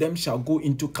one of them shall go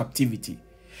into captivity.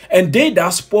 And they that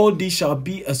spoil thee shall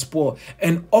be a spoil.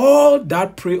 And all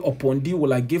that prey upon thee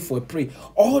will I give for a prey.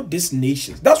 All these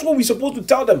nations. That's what we're supposed to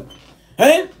tell them.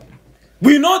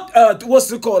 We're not,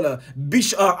 what's it called?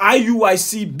 Bishop,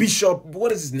 IUIC Bishop,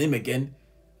 what is his name again?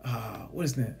 What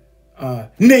is his name?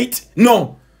 Nate.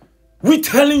 No. We're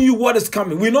telling you what is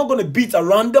coming. We're not going to beat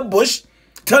around the bush,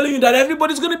 telling you that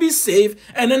everybody's going to be saved.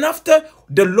 And then after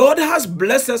the Lord has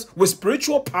blessed us with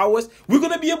spiritual powers, we're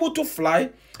going to be able to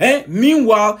fly.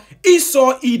 Meanwhile,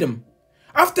 Esau, Edom,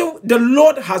 after the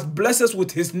Lord has blessed us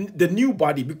with the new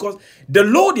body, because the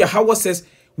Lord Yahawah says,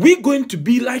 we're going to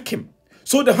be like him.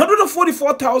 So the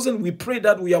 144,000, we pray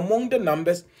that we are among the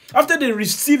numbers. After they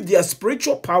receive their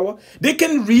spiritual power, they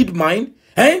can read mind.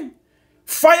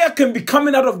 Fire can be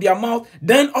coming out of their mouth.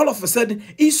 Then all of a sudden,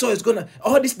 Esau is going to,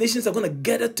 all these nations are going to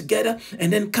gather together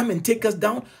and then come and take us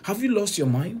down. Have you lost your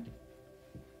mind?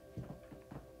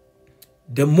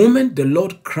 The moment the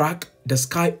Lord cracked the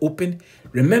sky open,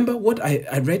 remember what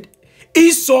I read?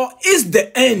 Esau is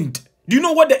the end. Do you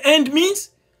know what the end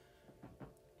means?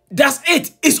 That's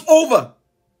it. It's over.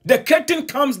 The curtain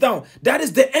comes down. That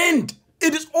is the end.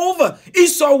 It is over.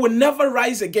 Esau will never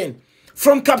rise again.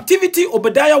 From captivity,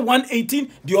 Obadiah 1:18,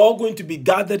 they're all going to be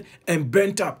gathered and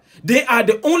burnt up. They are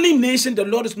the only nation the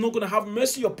Lord is not going to have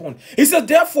mercy upon. He said,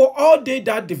 therefore, all they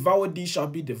that devour thee shall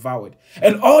be devoured.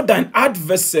 And all thine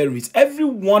adversaries, every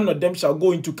one of them shall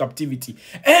go into captivity.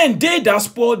 And they that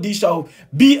spoil thee shall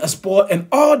be a spoil. And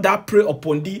all that prey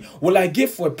upon thee will I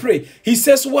give for a prey. He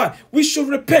says what? We should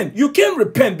repent. You can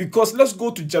repent because let's go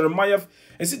to Jeremiah.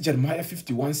 Is it Jeremiah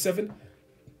 51:7?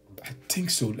 I think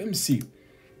so. Let me see.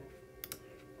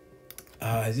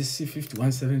 Is this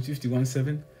 51:7,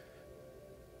 51:7?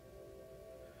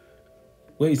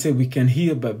 Where it said we can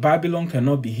heal, but Babylon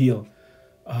cannot be healed.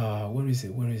 Where is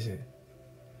it? Where is it?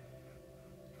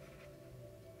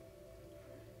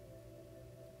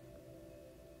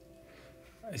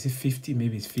 Is it 50?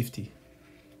 Maybe it's 50.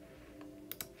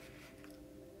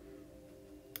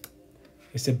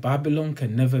 It said Babylon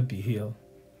can never be healed.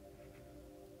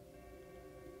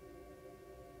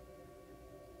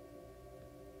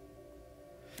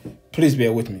 Please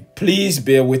bear with me. Please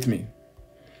bear with me.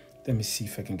 Let me see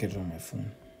if I can get it on my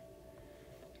phone.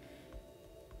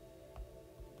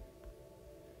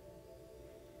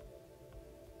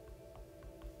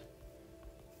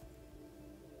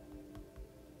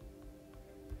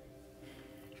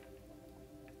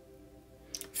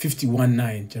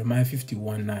 Jeremiah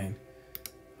 51:9.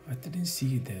 I didn't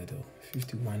see it there though.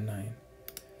 51:9.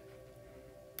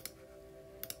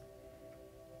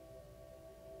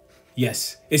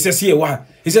 Yes, it says here what?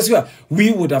 It says here,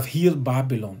 we would have healed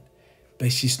Babylon,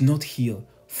 but she's not healed.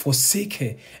 Forsake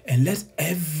her and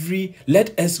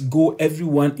let us go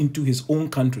everyone into his own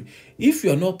country. If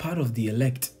you are not part of the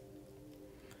elect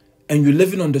and you're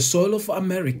living on the soil of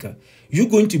America, you're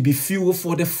going to be fuel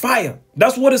for the fire.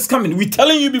 That's what is coming. We're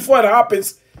telling you before it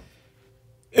happens.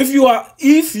 If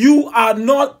you are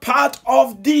not part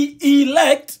of the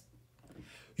elect,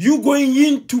 you're going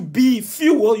in to be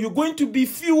fuel. You're going to be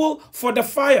fuel for the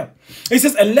fire. It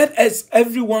says, and let us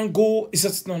everyone go. It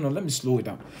says, no, let me slow it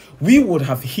down. We would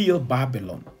have healed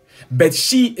Babylon, but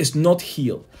she is not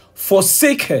healed.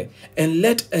 forsake her, and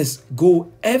let us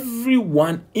go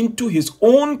everyone into his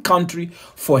own country,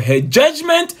 for her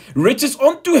judgment reaches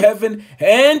unto heaven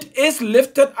and is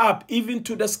lifted up even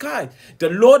to the sky.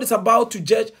 The Lord is about to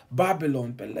judge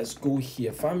Babylon. But let's go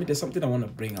here. Family, there's something I want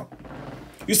to bring up.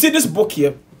 You see this book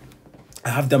here? I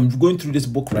have them going through this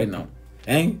book right now.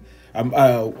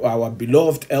 Our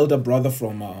beloved elder brother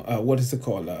from what is it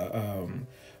called?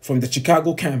 From the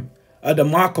Chicago camp. The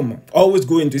Markham always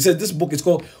go into. He says this book is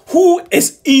called "Who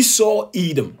is Esau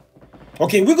Edom?"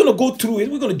 Okay, we're gonna go through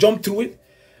it. We're gonna jump through it,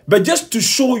 but just to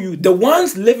show you the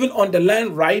ones living on the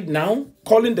land right now,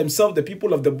 calling themselves the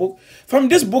people of the book. From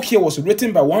this book here was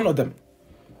written by one of them.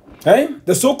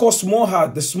 The so-called small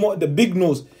heart, the big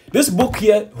nose. This book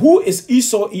here, "Who is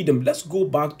Esau Edom?" Let's go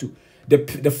back to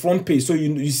the front page so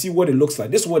you see what it looks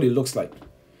like. This is what it looks like.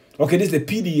 Okay, this is the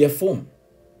PDF form.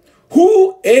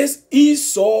 Who is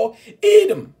Esau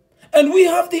Edom? And we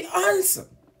have the answer.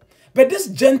 But this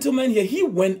gentleman here, he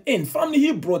went in. Family,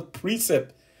 he brought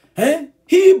precept.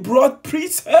 He brought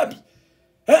precept.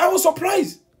 I was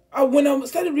surprised. When I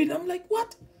started reading, I'm like,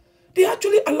 what? They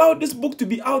actually allowed this book to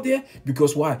be out there.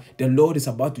 Because why? The Lord is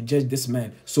about to judge this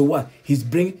man. So what?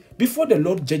 Before the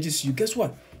Lord judges you, guess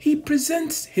what? He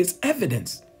presents his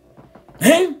evidence.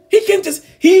 He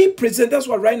presents, that's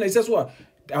what right now he says what?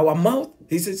 Our mouth,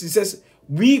 he says,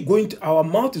 our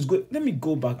mouth is good. Let me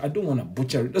go back. I don't want to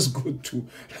butcher it. Let's go to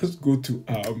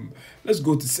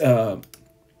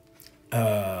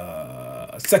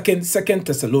Second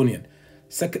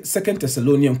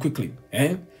Thessalonian quickly.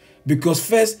 Because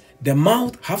first, the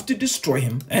mouth have to destroy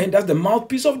him. And that's the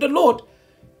mouthpiece of the Lord.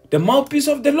 The mouthpiece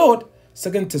of the Lord.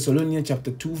 2 Thessalonians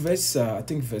chapter 2, verse, I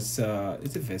think verse,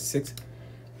 is it verse 6?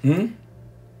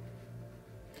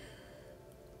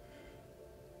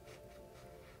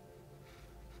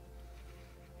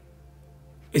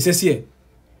 It says here,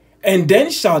 and then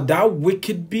shall that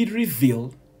wicked be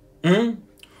revealed, whom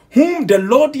the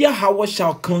Lord Yahawah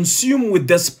shall consume with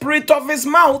the spirit of his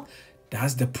mouth.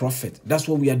 That's the prophet. That's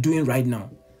what we are doing right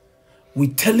now.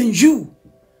 We're telling you,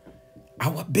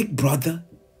 our big brother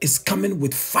is coming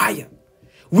with fire.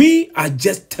 We are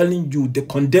just telling you,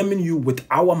 condemning you with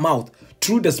our mouth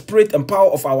through the spirit and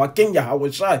power of our King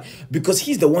Yahawashi, because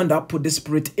he's the one that put the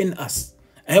spirit in us.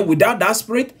 And without that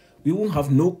spirit, we won't have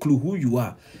no clue who you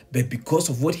are. But because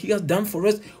of what he has done for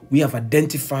us, we have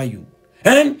identified you.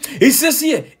 And it says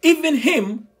here, even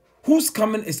him whose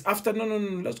coming is after. No.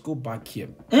 Let's go back here.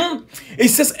 It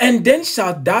says, and then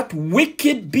shall that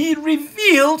wicked be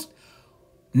revealed.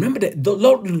 Remember that the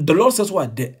Lord says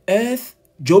what? The earth,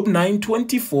 Job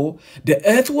 9:24, the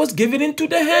earth was given into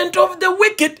the hand of the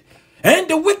wicked. And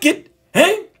the wicked,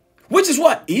 which is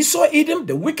what? Esau Edom,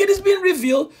 the wicked is being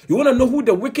revealed. You want to know who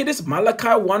the wicked is? Malachi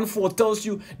 1:4 tells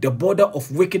you the border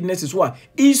of wickedness is what?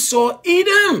 Esau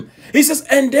Edom. He says,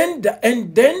 and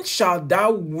then shall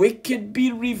that wicked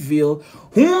be revealed,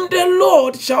 whom the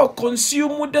Lord shall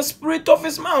consume with the spirit of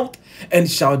his mouth, and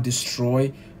shall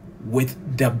destroy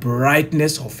with the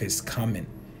brightness of his coming.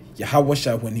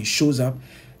 Yahawashi, when he shows up,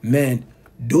 man,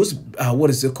 those, what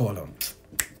is it called?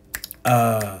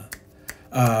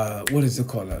 What is it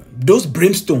called? Those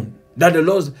brimstone that the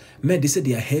Lord, man, they said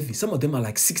they are heavy. Some of them are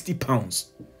like 60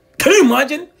 pounds. Can you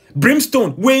imagine?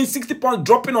 Brimstone weighing 60 pounds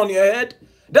dropping on your head.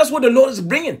 That's what the Lord is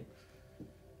bringing.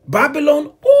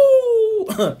 Babylon,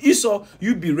 oh, Esau,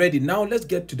 you be ready. Now let's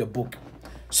get to the book.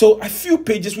 So a few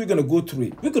pages, we're going to go through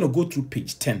it. We're going to go through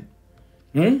page 10.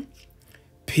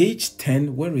 Page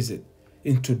 10, where is it?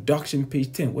 Introduction,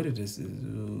 page 10. What it is?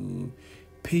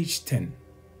 Page 10.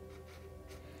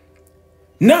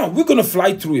 Now, we're going to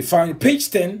fly through it. Find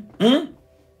page 10.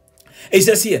 It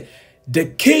says here, the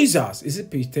Khazars. Is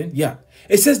it page 10? Yeah.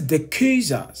 It says the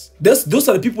Khazars. Those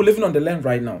are the people living on the land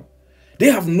right now. They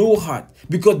have no heart.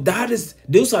 Because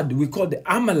those are, we call the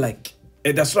Amalek.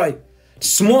 That's right.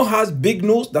 Small heart, big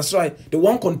nose. That's right. The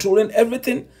one controlling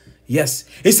everything. Yes.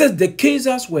 It says the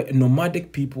Khazars were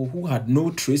nomadic people who had no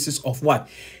traces of what?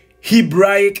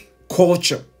 Hebraic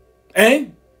culture.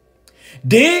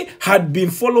 They had been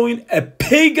following a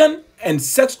pagan and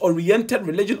sex-oriented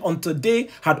religion until they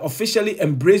had officially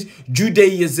embraced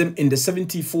Judaism in the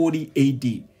 1740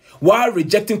 AD, while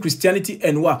rejecting Christianity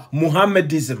and what?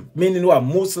 Mohammedanism, meaning what?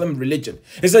 Muslim religion.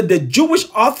 It said the Jewish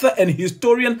author and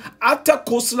historian Atta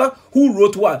Kosler, who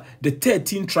wrote what? The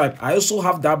 13 Tribe. I also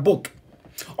have that book.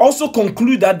 Also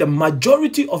conclude that the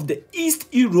majority of the East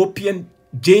European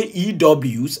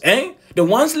JEWs, the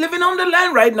ones living on the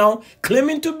land right now,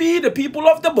 claiming to be the people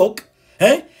of the book,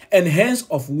 and hence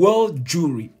of world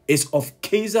Jewry, is of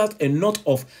Khazars and not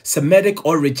of Semitic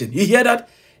origin. You hear that?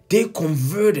 They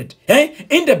converted.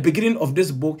 In the beginning of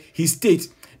this book, he states,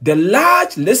 the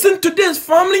large, listen to this,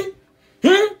 family.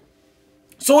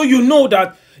 So you know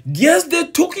that, yes, they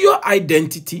took your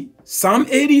identity, Psalm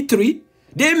 83.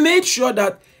 They made sure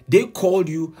that they called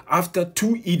you after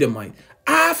two Edomites.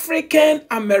 African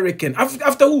American.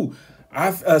 After who?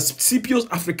 Scipios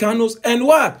Africanos and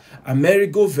what?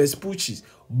 Amerigo Vespucci.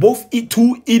 Both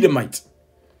two Edomites.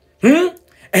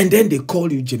 And then they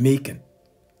call you Jamaican.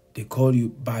 They call you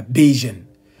Barbadian.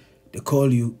 They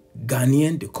call you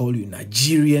Ghanaian. They call you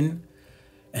Nigerian.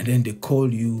 And then they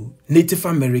call you Native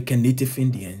American, Native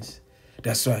Indians.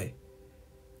 That's right.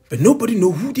 But nobody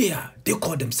know who they are. They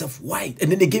call themselves white. And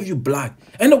then they give you black.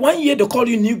 And then 1 year they call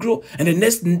you Negro. And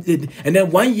then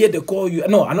 1 year they call you,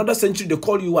 no, another century they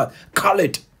call you what?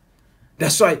 Colored.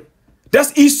 That's right.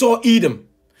 That's Esau Edom.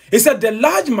 It said the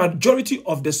large majority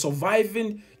of the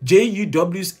surviving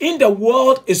JUWs in the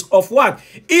world is of what?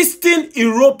 Eastern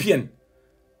European.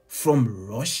 From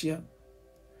Russia,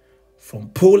 from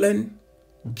Poland,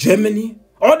 Germany,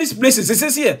 all these places. It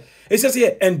says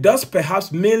here, and thus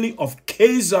perhaps mainly of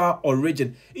Khazar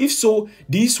origin. If so,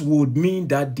 this would mean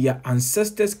that their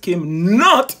ancestors came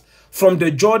not from the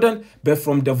Jordan, but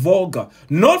from the Volga,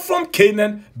 not from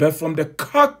Canaan, but from the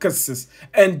Caucasus,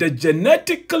 and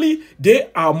genetically they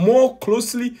are more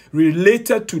closely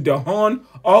related to the Hun,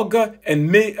 Ogar,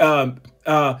 and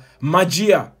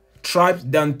Magia tribes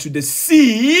than to the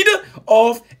seed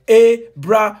of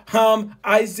Abraham,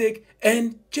 Isaac,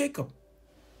 and Jacob.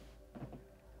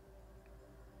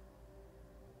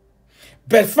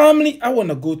 But family, I want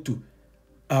to go to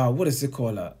what is it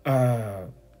called?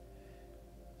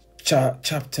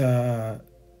 Chapter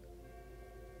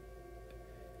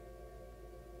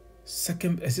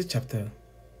second. Is it chapter?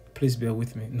 Please bear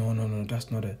with me. No, that's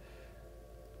not it.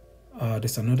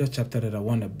 There's another chapter that I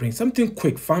want to bring. Something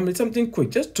quick, family, something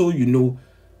quick. Just so you know.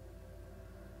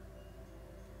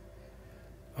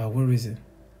 Where is it?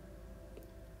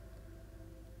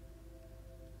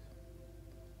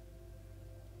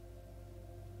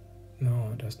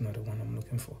 No, that's not the one I'm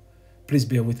looking for. Please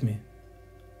bear with me.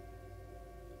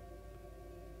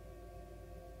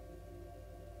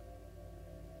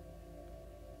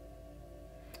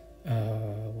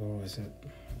 Where was it?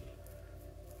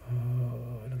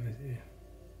 Let me see.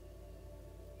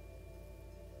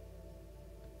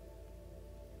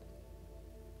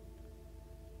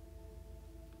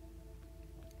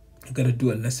 I gotta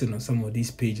do a lesson on some of these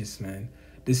pages, man.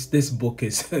 This book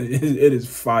is it is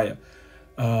fire.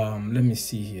 Let me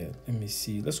see here. Let me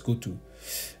see. Let's go to.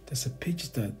 There's a page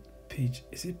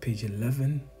is it page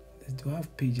 11? Do I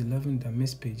have page 11? Did I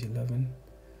miss page 11?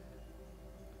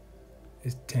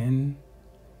 It's 10.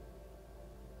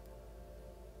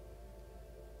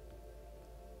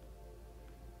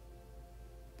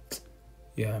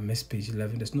 Yeah, I missed page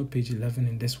 11. There's no page 11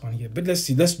 in this one here. But let's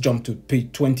see. Let's jump to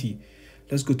page 20.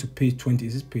 Let's go to page 20.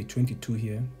 Is this page 22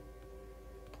 here?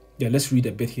 Yeah, let's read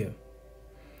a bit here.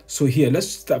 So here, let's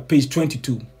start page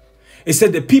 22. It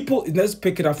said the people, let's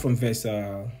pick it up from verse,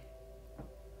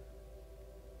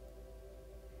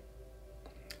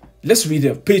 let's read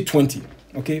it, page 20.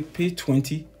 Okay, page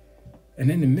 20. And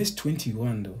then it missed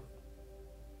 21 though.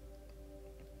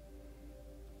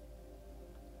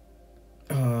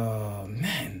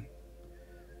 Man.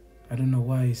 I don't know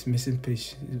why it's missing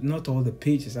page. Not all the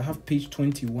pages. I have page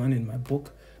 21 in my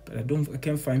book, but I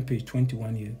can't find page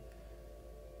 21 here.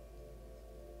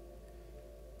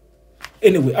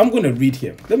 Anyway, I'm going to read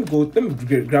here. Let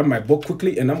me grab my book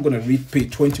quickly, and I'm going to read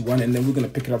page 21, and then we're going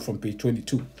to pick it up from page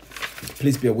 22.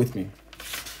 Please bear with me.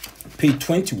 Page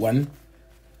 21.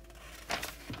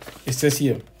 It says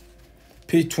here,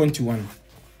 page 21.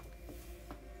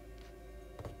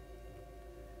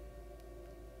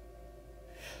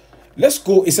 Let's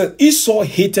go. It says, Esau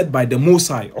hated by the Most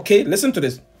High. Okay, listen to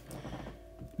this.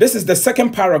 This is the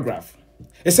second paragraph.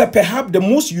 It said, perhaps the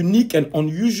most unique and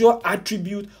unusual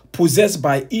attribute possessed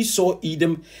by Esau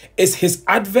Edom is his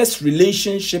adverse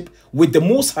relationship with the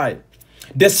Most High.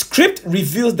 The script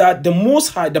reveals that the Most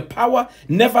High, the power,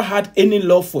 never had any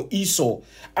love for Esau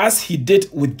as he did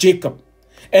with Jacob.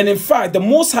 And in fact, the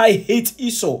Most High hates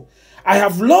Esau. I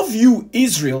have loved you,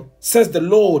 Israel, says the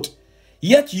Lord.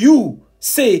 Yet you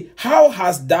say, how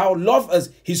hast thou loved us?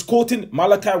 He's quoting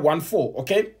Malachi 1:4,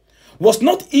 okay? Was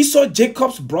not Esau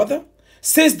Jacob's brother?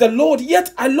 Says the Lord,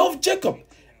 yet I loved Jacob,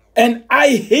 and I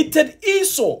hated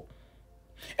Esau,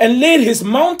 and laid his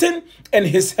mountain and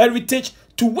his heritage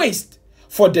to waste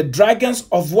for the dragons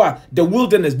of what? The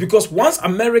wilderness. Because once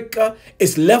America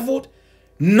is leveled,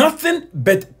 nothing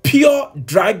but pure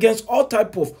dragons, all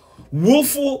type of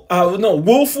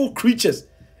willful creatures.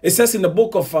 It says in the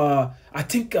book of, I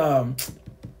think,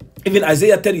 even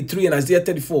Isaiah 33 and Isaiah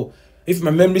 34, if my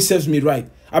memory serves me right,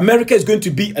 America is going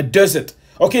to be a desert.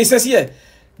 Okay, it says here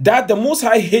that the Most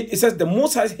High hate. It says the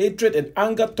Most High's hatred and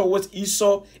anger towards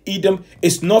Esau, Edom,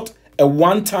 is not a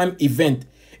one-time event.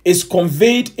 It's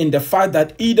conveyed in the fact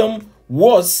that Edom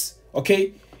was,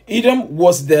 okay, Edom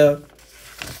was the,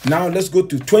 now let's go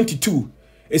to 22.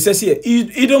 It says here,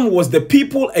 Edom was the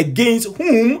people against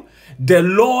whom the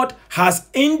Lord has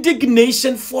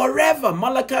indignation forever.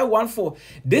 Malachi 1:4.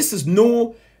 This is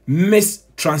no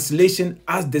mistranslation,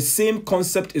 as the same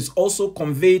concept is also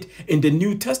conveyed in the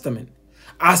New Testament.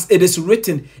 As it is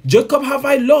written, Jacob have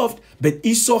I loved, but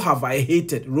Esau have I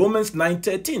hated. Romans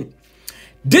 9:13.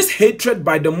 This hatred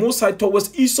by the Most High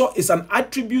towards Esau is an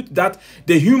attribute that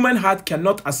the human heart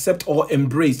cannot accept or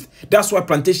embrace. That's why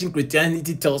plantation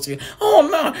Christianity tells you, oh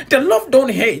no, the Lord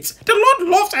don't hate. The Lord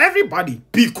loves everybody.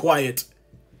 Be quiet.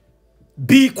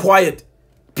 Be quiet.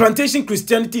 Plantation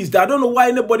Christianity is that. I don't know why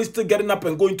anybody's still getting up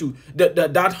and going to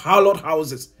that harlot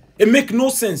houses. It makes no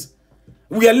sense.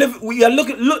 We are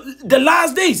looking the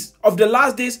last days of the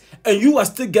last days, and you are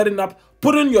still getting up,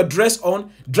 putting your dress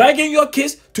on, dragging your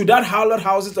kids to that harlot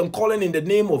houses and calling in the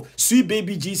name of sweet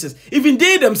baby Jesus. Even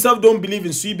they themselves don't believe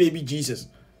in sweet baby Jesus.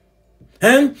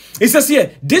 And it says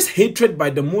here, this hatred by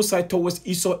the Most High towards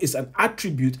Esau is an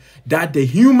attribute that the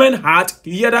human heart,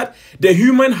 you hear that? The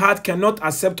human heart cannot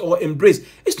accept or embrace.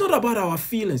 It's not about our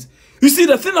feelings. You see,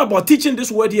 the thing about teaching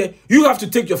this word here, you have to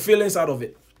take your feelings out of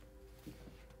it.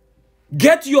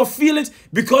 Get your feelings,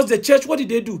 because the church, what did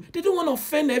they do? They don't want to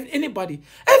offend anybody.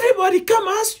 Everybody come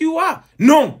as you are.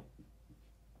 No.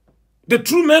 The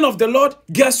true men of the Lord,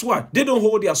 guess what? They don't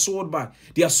hold their sword back.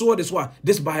 Their sword is what?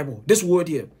 This Bible, this word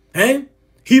here. Eh?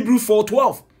 Hebrew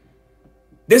 4:12.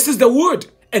 This is the word,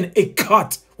 and it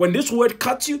cut. When this word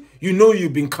cuts you, you know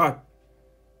you've been cut.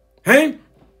 Eh?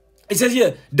 It says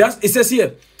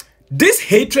here, this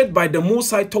hatred by the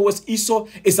Most High towards Esau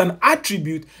is an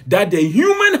attribute that the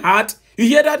human heart, you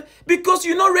hear that? Because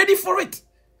you're not ready for it,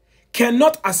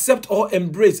 cannot accept or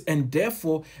embrace, and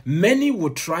therefore many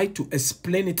will try to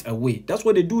explain it away. That's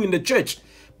what they do in the church.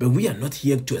 But we are not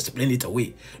here to explain it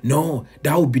away. No,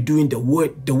 that will be doing the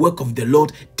work of the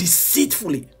Lord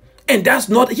deceitfully. And that's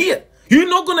not here. You're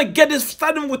not going to get this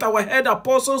starting with our head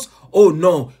apostles. Oh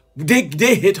no,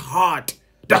 they hate hard.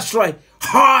 That's right,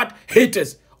 hard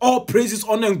haters. All praises,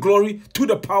 honor, and glory to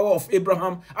the power of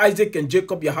Abraham, Isaac, and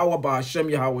Jacob, Yahawah,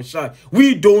 Bahasham, Yahawashi.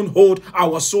 We don't hold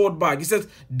our sword back. He says,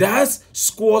 thus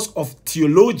scores of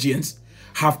theologians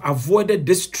have avoided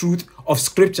this truth of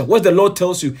scripture. What the Lord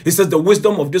tells you, he says the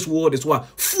wisdom of this world is what?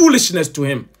 Foolishness to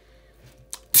him.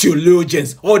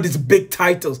 Theologians, all these big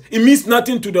titles, it means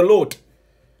nothing to the Lord.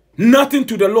 Nothing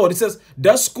to the Lord. It says,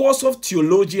 the scores of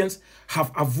theologians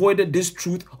have avoided this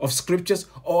truth of scriptures,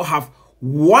 or have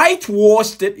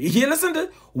whitewashed it. Here, listen to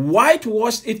it.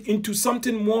 Whitewashed it into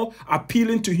something more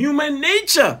appealing to human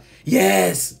nature.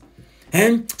 Yes.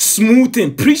 And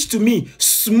smoothing. Preach to me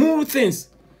smooth things.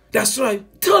 That's right.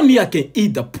 Tell me I can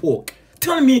eat the pork.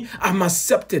 Tell me I'm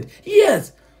accepted.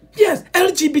 Yes. Yes.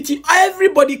 LGBT.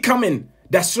 Everybody coming.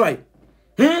 That's right.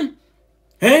 It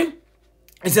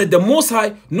said the Most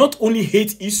High not only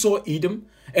hates Esau, Edom,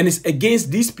 and is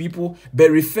against these people, but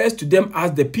refers to them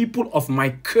as the people of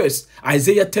my curse.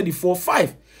 Isaiah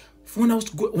 34:5. When I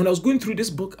was going through this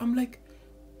book, I'm like,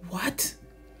 what?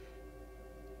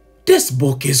 This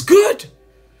book is good.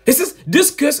 It says this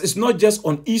curse is not just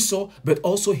on Esau, but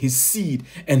also his seed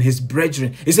and his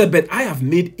brethren. He said, but I have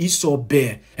made Esau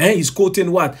bare. And he's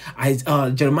quoting what?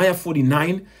 Jeremiah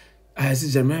 49.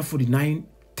 Jeremiah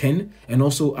 49:10, and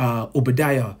also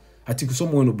Obadiah. I think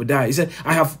somewhere in Obadiah. He said,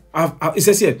 it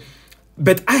says here,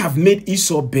 but I have made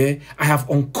Esau bare, I have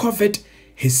uncovered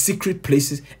his secret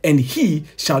places, and he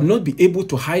shall not be able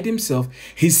to hide himself.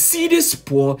 His seed is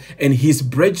poor, and his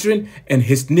brethren and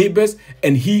his neighbors,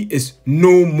 and he is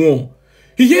no more.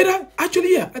 You hear that?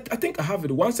 Actually, yeah, I think I have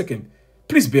it. 1 second.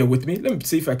 Please bear with me. Let me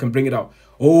see if I can bring it out.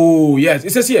 Oh, yes.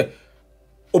 It says here,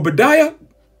 Jeremiah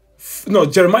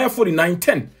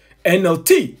 49:10,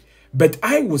 NLT. But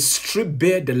I will strip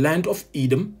bare the land of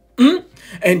Edom,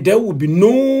 and there will be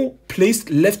no place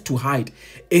left to hide.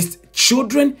 Its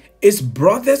children, its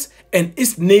brothers, and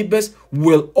its neighbors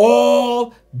will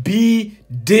all be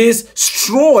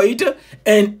destroyed,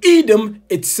 and Edom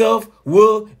itself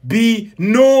will be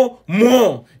no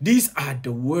more. These are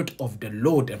the word of the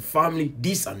Lord, and family,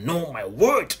 these are not my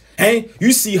word. Hey,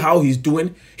 you see how he's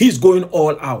doing? He's going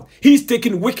all out. He's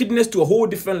taking wickedness to a whole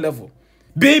different level.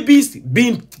 Babies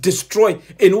being destroyed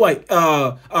in what?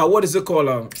 What is it called?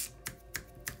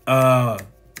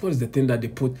 What is the thing that they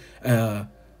put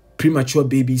premature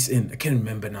babies in? I can't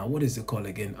remember now. What is it called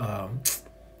again?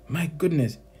 My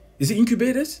goodness. Is it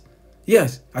incubators?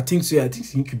 Yes, I think so. Yeah, I think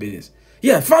it's incubators.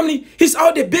 Yeah, family, he's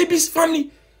out there. Babies,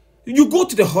 family. You go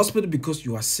to the hospital because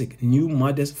you are sick. New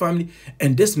mothers, family.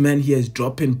 And this man here is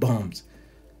dropping bombs.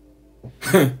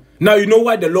 Now you know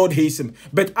why the Lord hates him.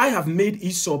 But I have made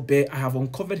Esau bare. I have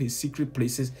uncovered his secret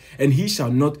places, and he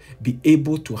shall not be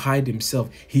able to hide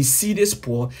himself. His seed is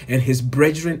poor, and his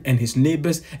brethren and his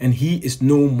neighbors, and he is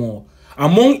no more.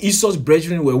 Among Esau's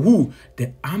brethren were who?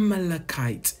 The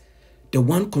Amalekites, the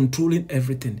one controlling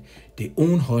everything. They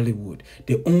own Hollywood.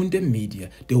 They own the media.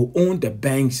 They own the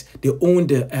banks. They own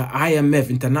the IMF,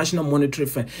 International Monetary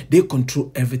Fund. They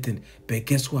control everything. But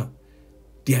guess what?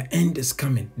 Their end is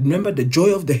coming. Remember, the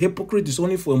joy of the hypocrite is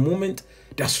only for a moment.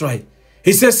 That's right.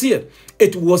 He says here,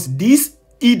 it was these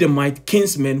Edomite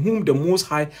kinsmen whom the Most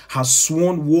High has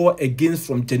sworn war against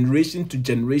from generation to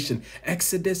generation.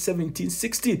 Exodus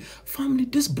 17:16. Family,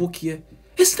 this book here,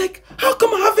 it's like, how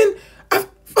come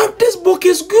this book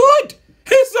is good?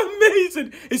 It's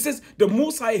amazing. It says the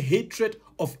Most High hatred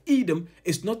of Edom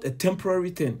is not a temporary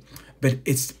thing, but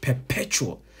it's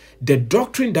perpetual. The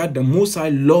doctrine that the Most High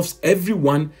loves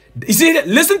everyone. You see,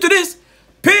 listen to this.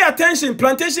 Pay attention.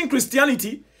 Plantation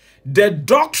Christianity. The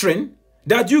doctrine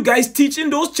that you guys teach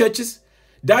in those churches,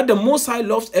 that the Most High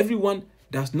loves everyone,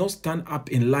 does not stand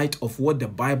up in light of what the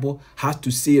Bible has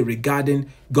to say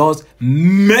regarding God's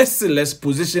merciless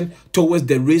position towards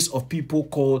the race of people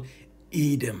called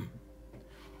Edom.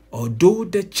 Although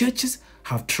the churches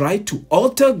have tried to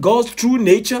alter God's true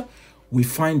nature, we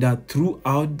find that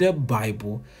throughout the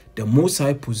Bible, the Most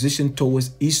High position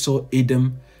towards Esau,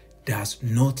 Edom, does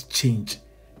not change.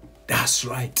 That's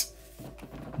right.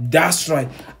 That's right.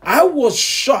 I was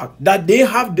shocked that they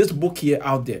have this book here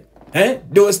out there.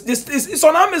 There was this. It's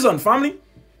on Amazon, family.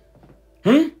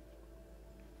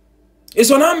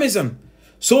 It's on Amazon.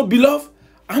 So, beloved,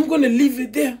 I'm going to leave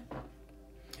it there.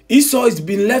 Esau has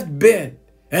been left bare.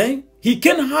 He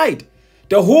can hide.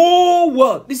 The whole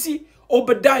world. You see,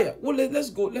 Obadiah. Well, let's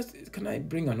go. Can I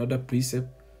bring another precept?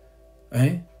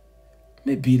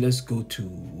 Maybe let's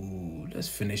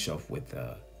finish off with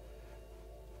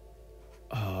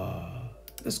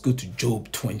let's go to Job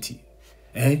 20.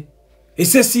 It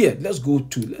says here, let's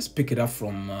pick it up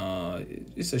from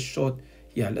it's a short,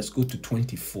 let's go to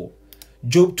 24.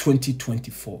 Job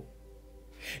 20:24.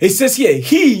 It says here,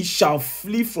 he shall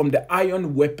flee from the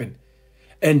iron weapon,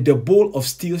 and the bowl of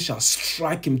steel shall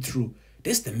strike him through.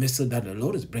 This is the message that the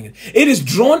Lord is bringing. It is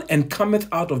drawn and cometh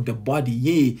out of the body.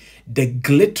 Yea, the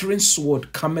glittering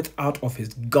sword cometh out of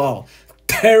his gall.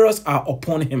 Terrors are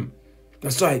upon him.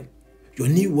 That's right. Your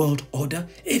new world order,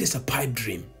 it is a pipe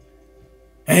dream.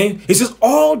 It says,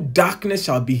 all darkness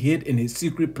shall be hid in his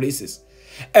secret places.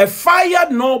 A fire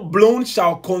not blown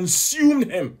shall consume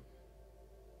him.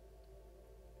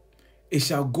 It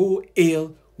shall go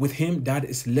ill with him that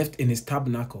is left in his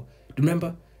tabernacle.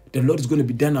 Remember, the Lord is going to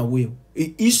be done away.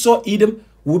 Esau, Edom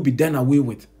will be done away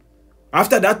with.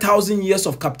 After that 1,000 years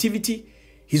of captivity,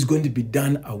 he's going to be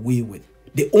done away with.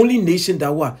 The only nation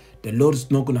that the Lord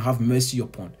is not going to have mercy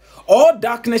upon. All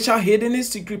darkness shall hid in his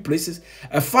secret places.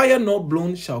 A fire not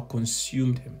blown shall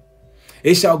consume him.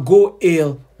 It shall go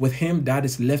ill with him that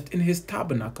is left in his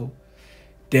tabernacle.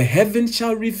 The heaven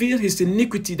shall reveal his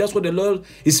iniquity. That's what the Lord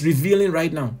is revealing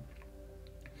right now.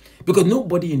 Because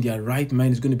nobody in their right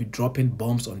mind is going to be dropping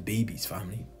bombs on babies,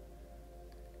 family.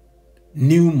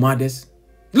 New mothers.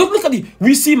 Look at it.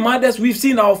 We see mothers. We've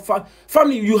seen our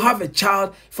family. You have a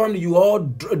child. Family, you all,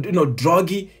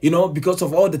 druggy, because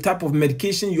of all the type of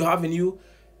medication you have in you.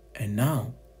 And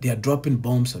now they are dropping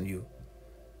bombs on you.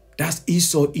 That's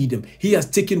Esau, Edom. He has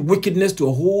taken wickedness to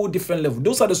a whole different level.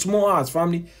 Those are the small hearts,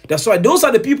 family. That's why those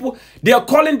are the people. They are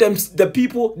calling themselves the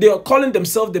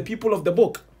people of the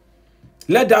book.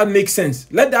 Let that make sense.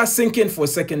 Let that sink in for a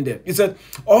second there. It said,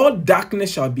 all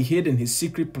darkness shall be hid in his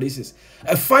secret places.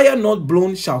 A fire not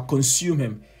blown shall consume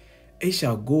him. It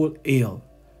shall go ill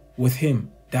with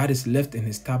him that is left in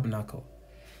his tabernacle.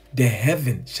 The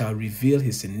heaven shall reveal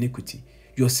his iniquity.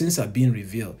 Your sins are being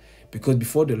revealed. Because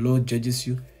before the Lord judges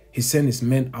you, he sent his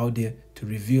men out there to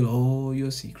reveal all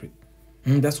your secret.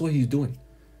 That's what he's doing.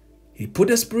 He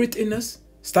put a spirit in us,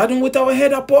 starting with our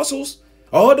head apostles,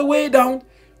 all the way down.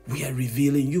 We are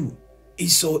revealing you,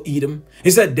 Esau, Edom.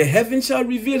 He said, the heaven shall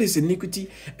reveal his iniquity,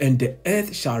 and the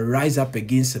earth shall rise up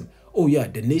against him. Oh yeah,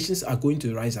 the nations are going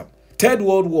to rise up. Third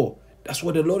World War. That's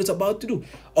what the Lord is about to do.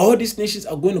 All these nations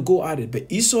are going to go at it.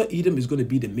 But Esau, Edom is going to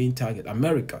be the main target.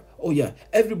 America. Oh yeah,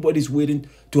 everybody's waiting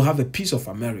to have a piece of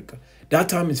America. That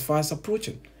time is fast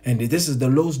approaching. And this is the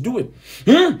Lord's doing.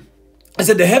 I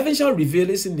said, the heaven shall reveal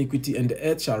his iniquity, and the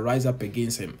earth shall rise up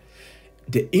against him.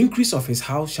 The increase of his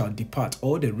house shall depart.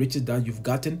 All the riches that you've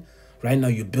gotten, right now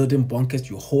you're building bunkers,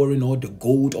 you're hoarding all the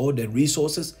gold, all the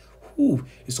resources.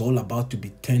 it's all about to be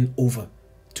turned over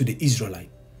to the Israelite.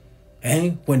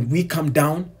 And when we come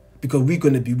down, because we're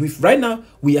going to be with, right now,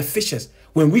 we are fishers.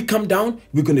 When we come down,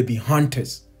 we're going to be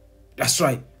hunters. That's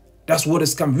right. That's what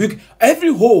is coming.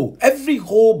 Every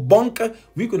hole bunker,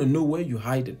 we're going to know where you're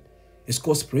hiding. It's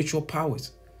called spiritual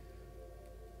powers.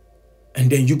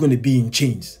 And then you're going to be in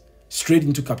chains, straight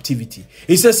into captivity.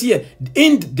 It says here,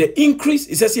 in the increase,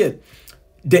 it says here,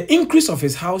 the increase of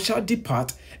his house shall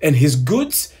depart, and his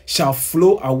goods shall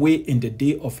flow away in the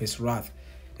day of his wrath.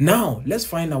 Now, let's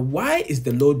find out, why is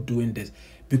the Lord doing this?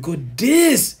 Because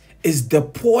this is the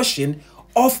portion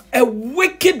of a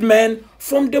wicked man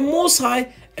from the Most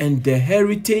High, and the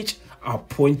heritage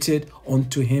appointed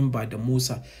unto him by the Most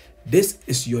High. This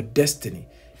is your destiny.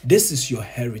 This is your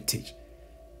heritage.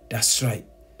 That's right.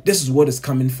 This is what is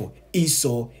coming for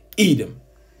Esau, Edom.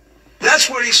 That's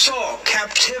what he saw.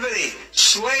 Captivity,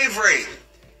 slavery.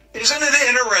 Isn't it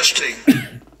interesting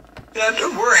that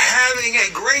we're having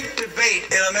a great debate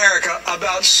in America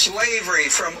about slavery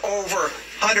from over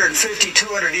 150,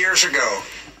 200 years ago?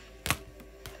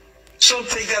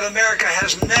 Something that America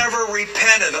has never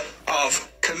repented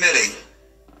of committing.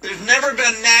 There's never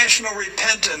been national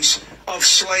repentance of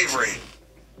slavery.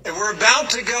 And we're about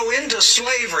to go into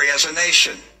slavery as a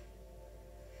nation.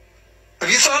 Have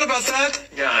you thought about that?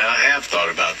 Yeah, I have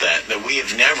thought about that, that we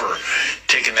have never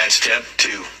taken that step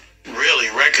to really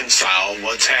reconcile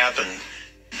what's happened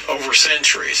over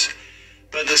centuries.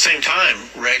 But at the same time,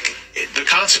 Rick, the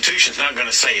Constitution's not going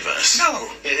to save us. No.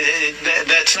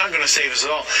 That's not going to save us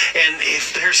at all. And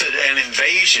if there's an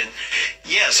invasion,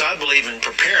 yes, I believe in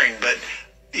preparing, but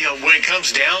you know, when it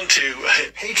comes down to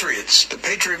patriots, the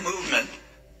patriot movement,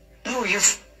 no,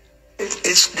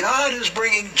 it's God who's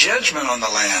bringing judgment on the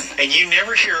land. And you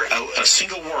never hear a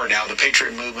single word out of the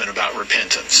patriot movement about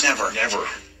repentance. Never. Never.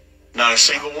 Not a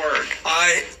single word.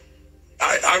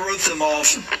 I wrote them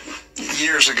off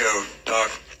years ago, Doc.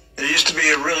 There used to be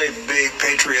a really big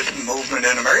patriot movement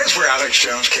in America. That's where Alex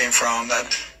Jones came from.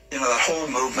 That, you know, that whole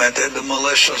movement, the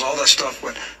militias, all that stuff.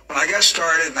 When I got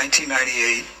started in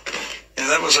 1998, you know,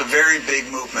 that was a very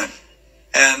big movement.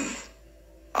 And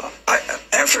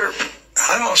after,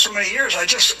 I don't know, so many years, I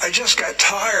just got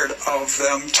tired of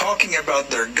them talking about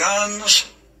their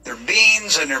guns, their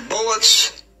beans, and their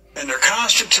bullets, and their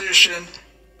Constitution,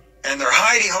 and their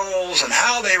hidey holes, and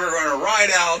how they were going to ride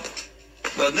out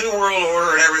the New World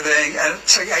Order and everything. And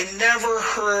it's like I never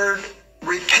heard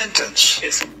repentance.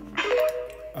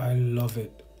 I love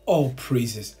it. All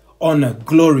praises, honor,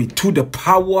 glory to the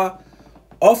power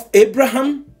of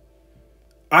Abraham,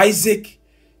 Isaac,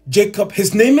 Jacob.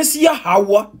 His name is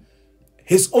Yahawah,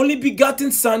 his only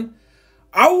begotten son,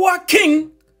 our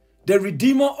King, the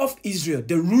Redeemer of Israel,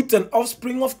 the root and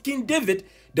offspring of King David,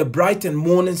 the bright and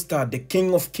morning star, the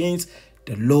King of kings,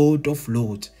 the Lord of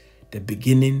lords, the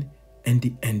beginning and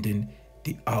the ending,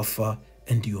 the Alpha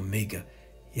and the Omega.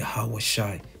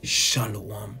 Yahawashi,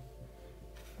 Shalom.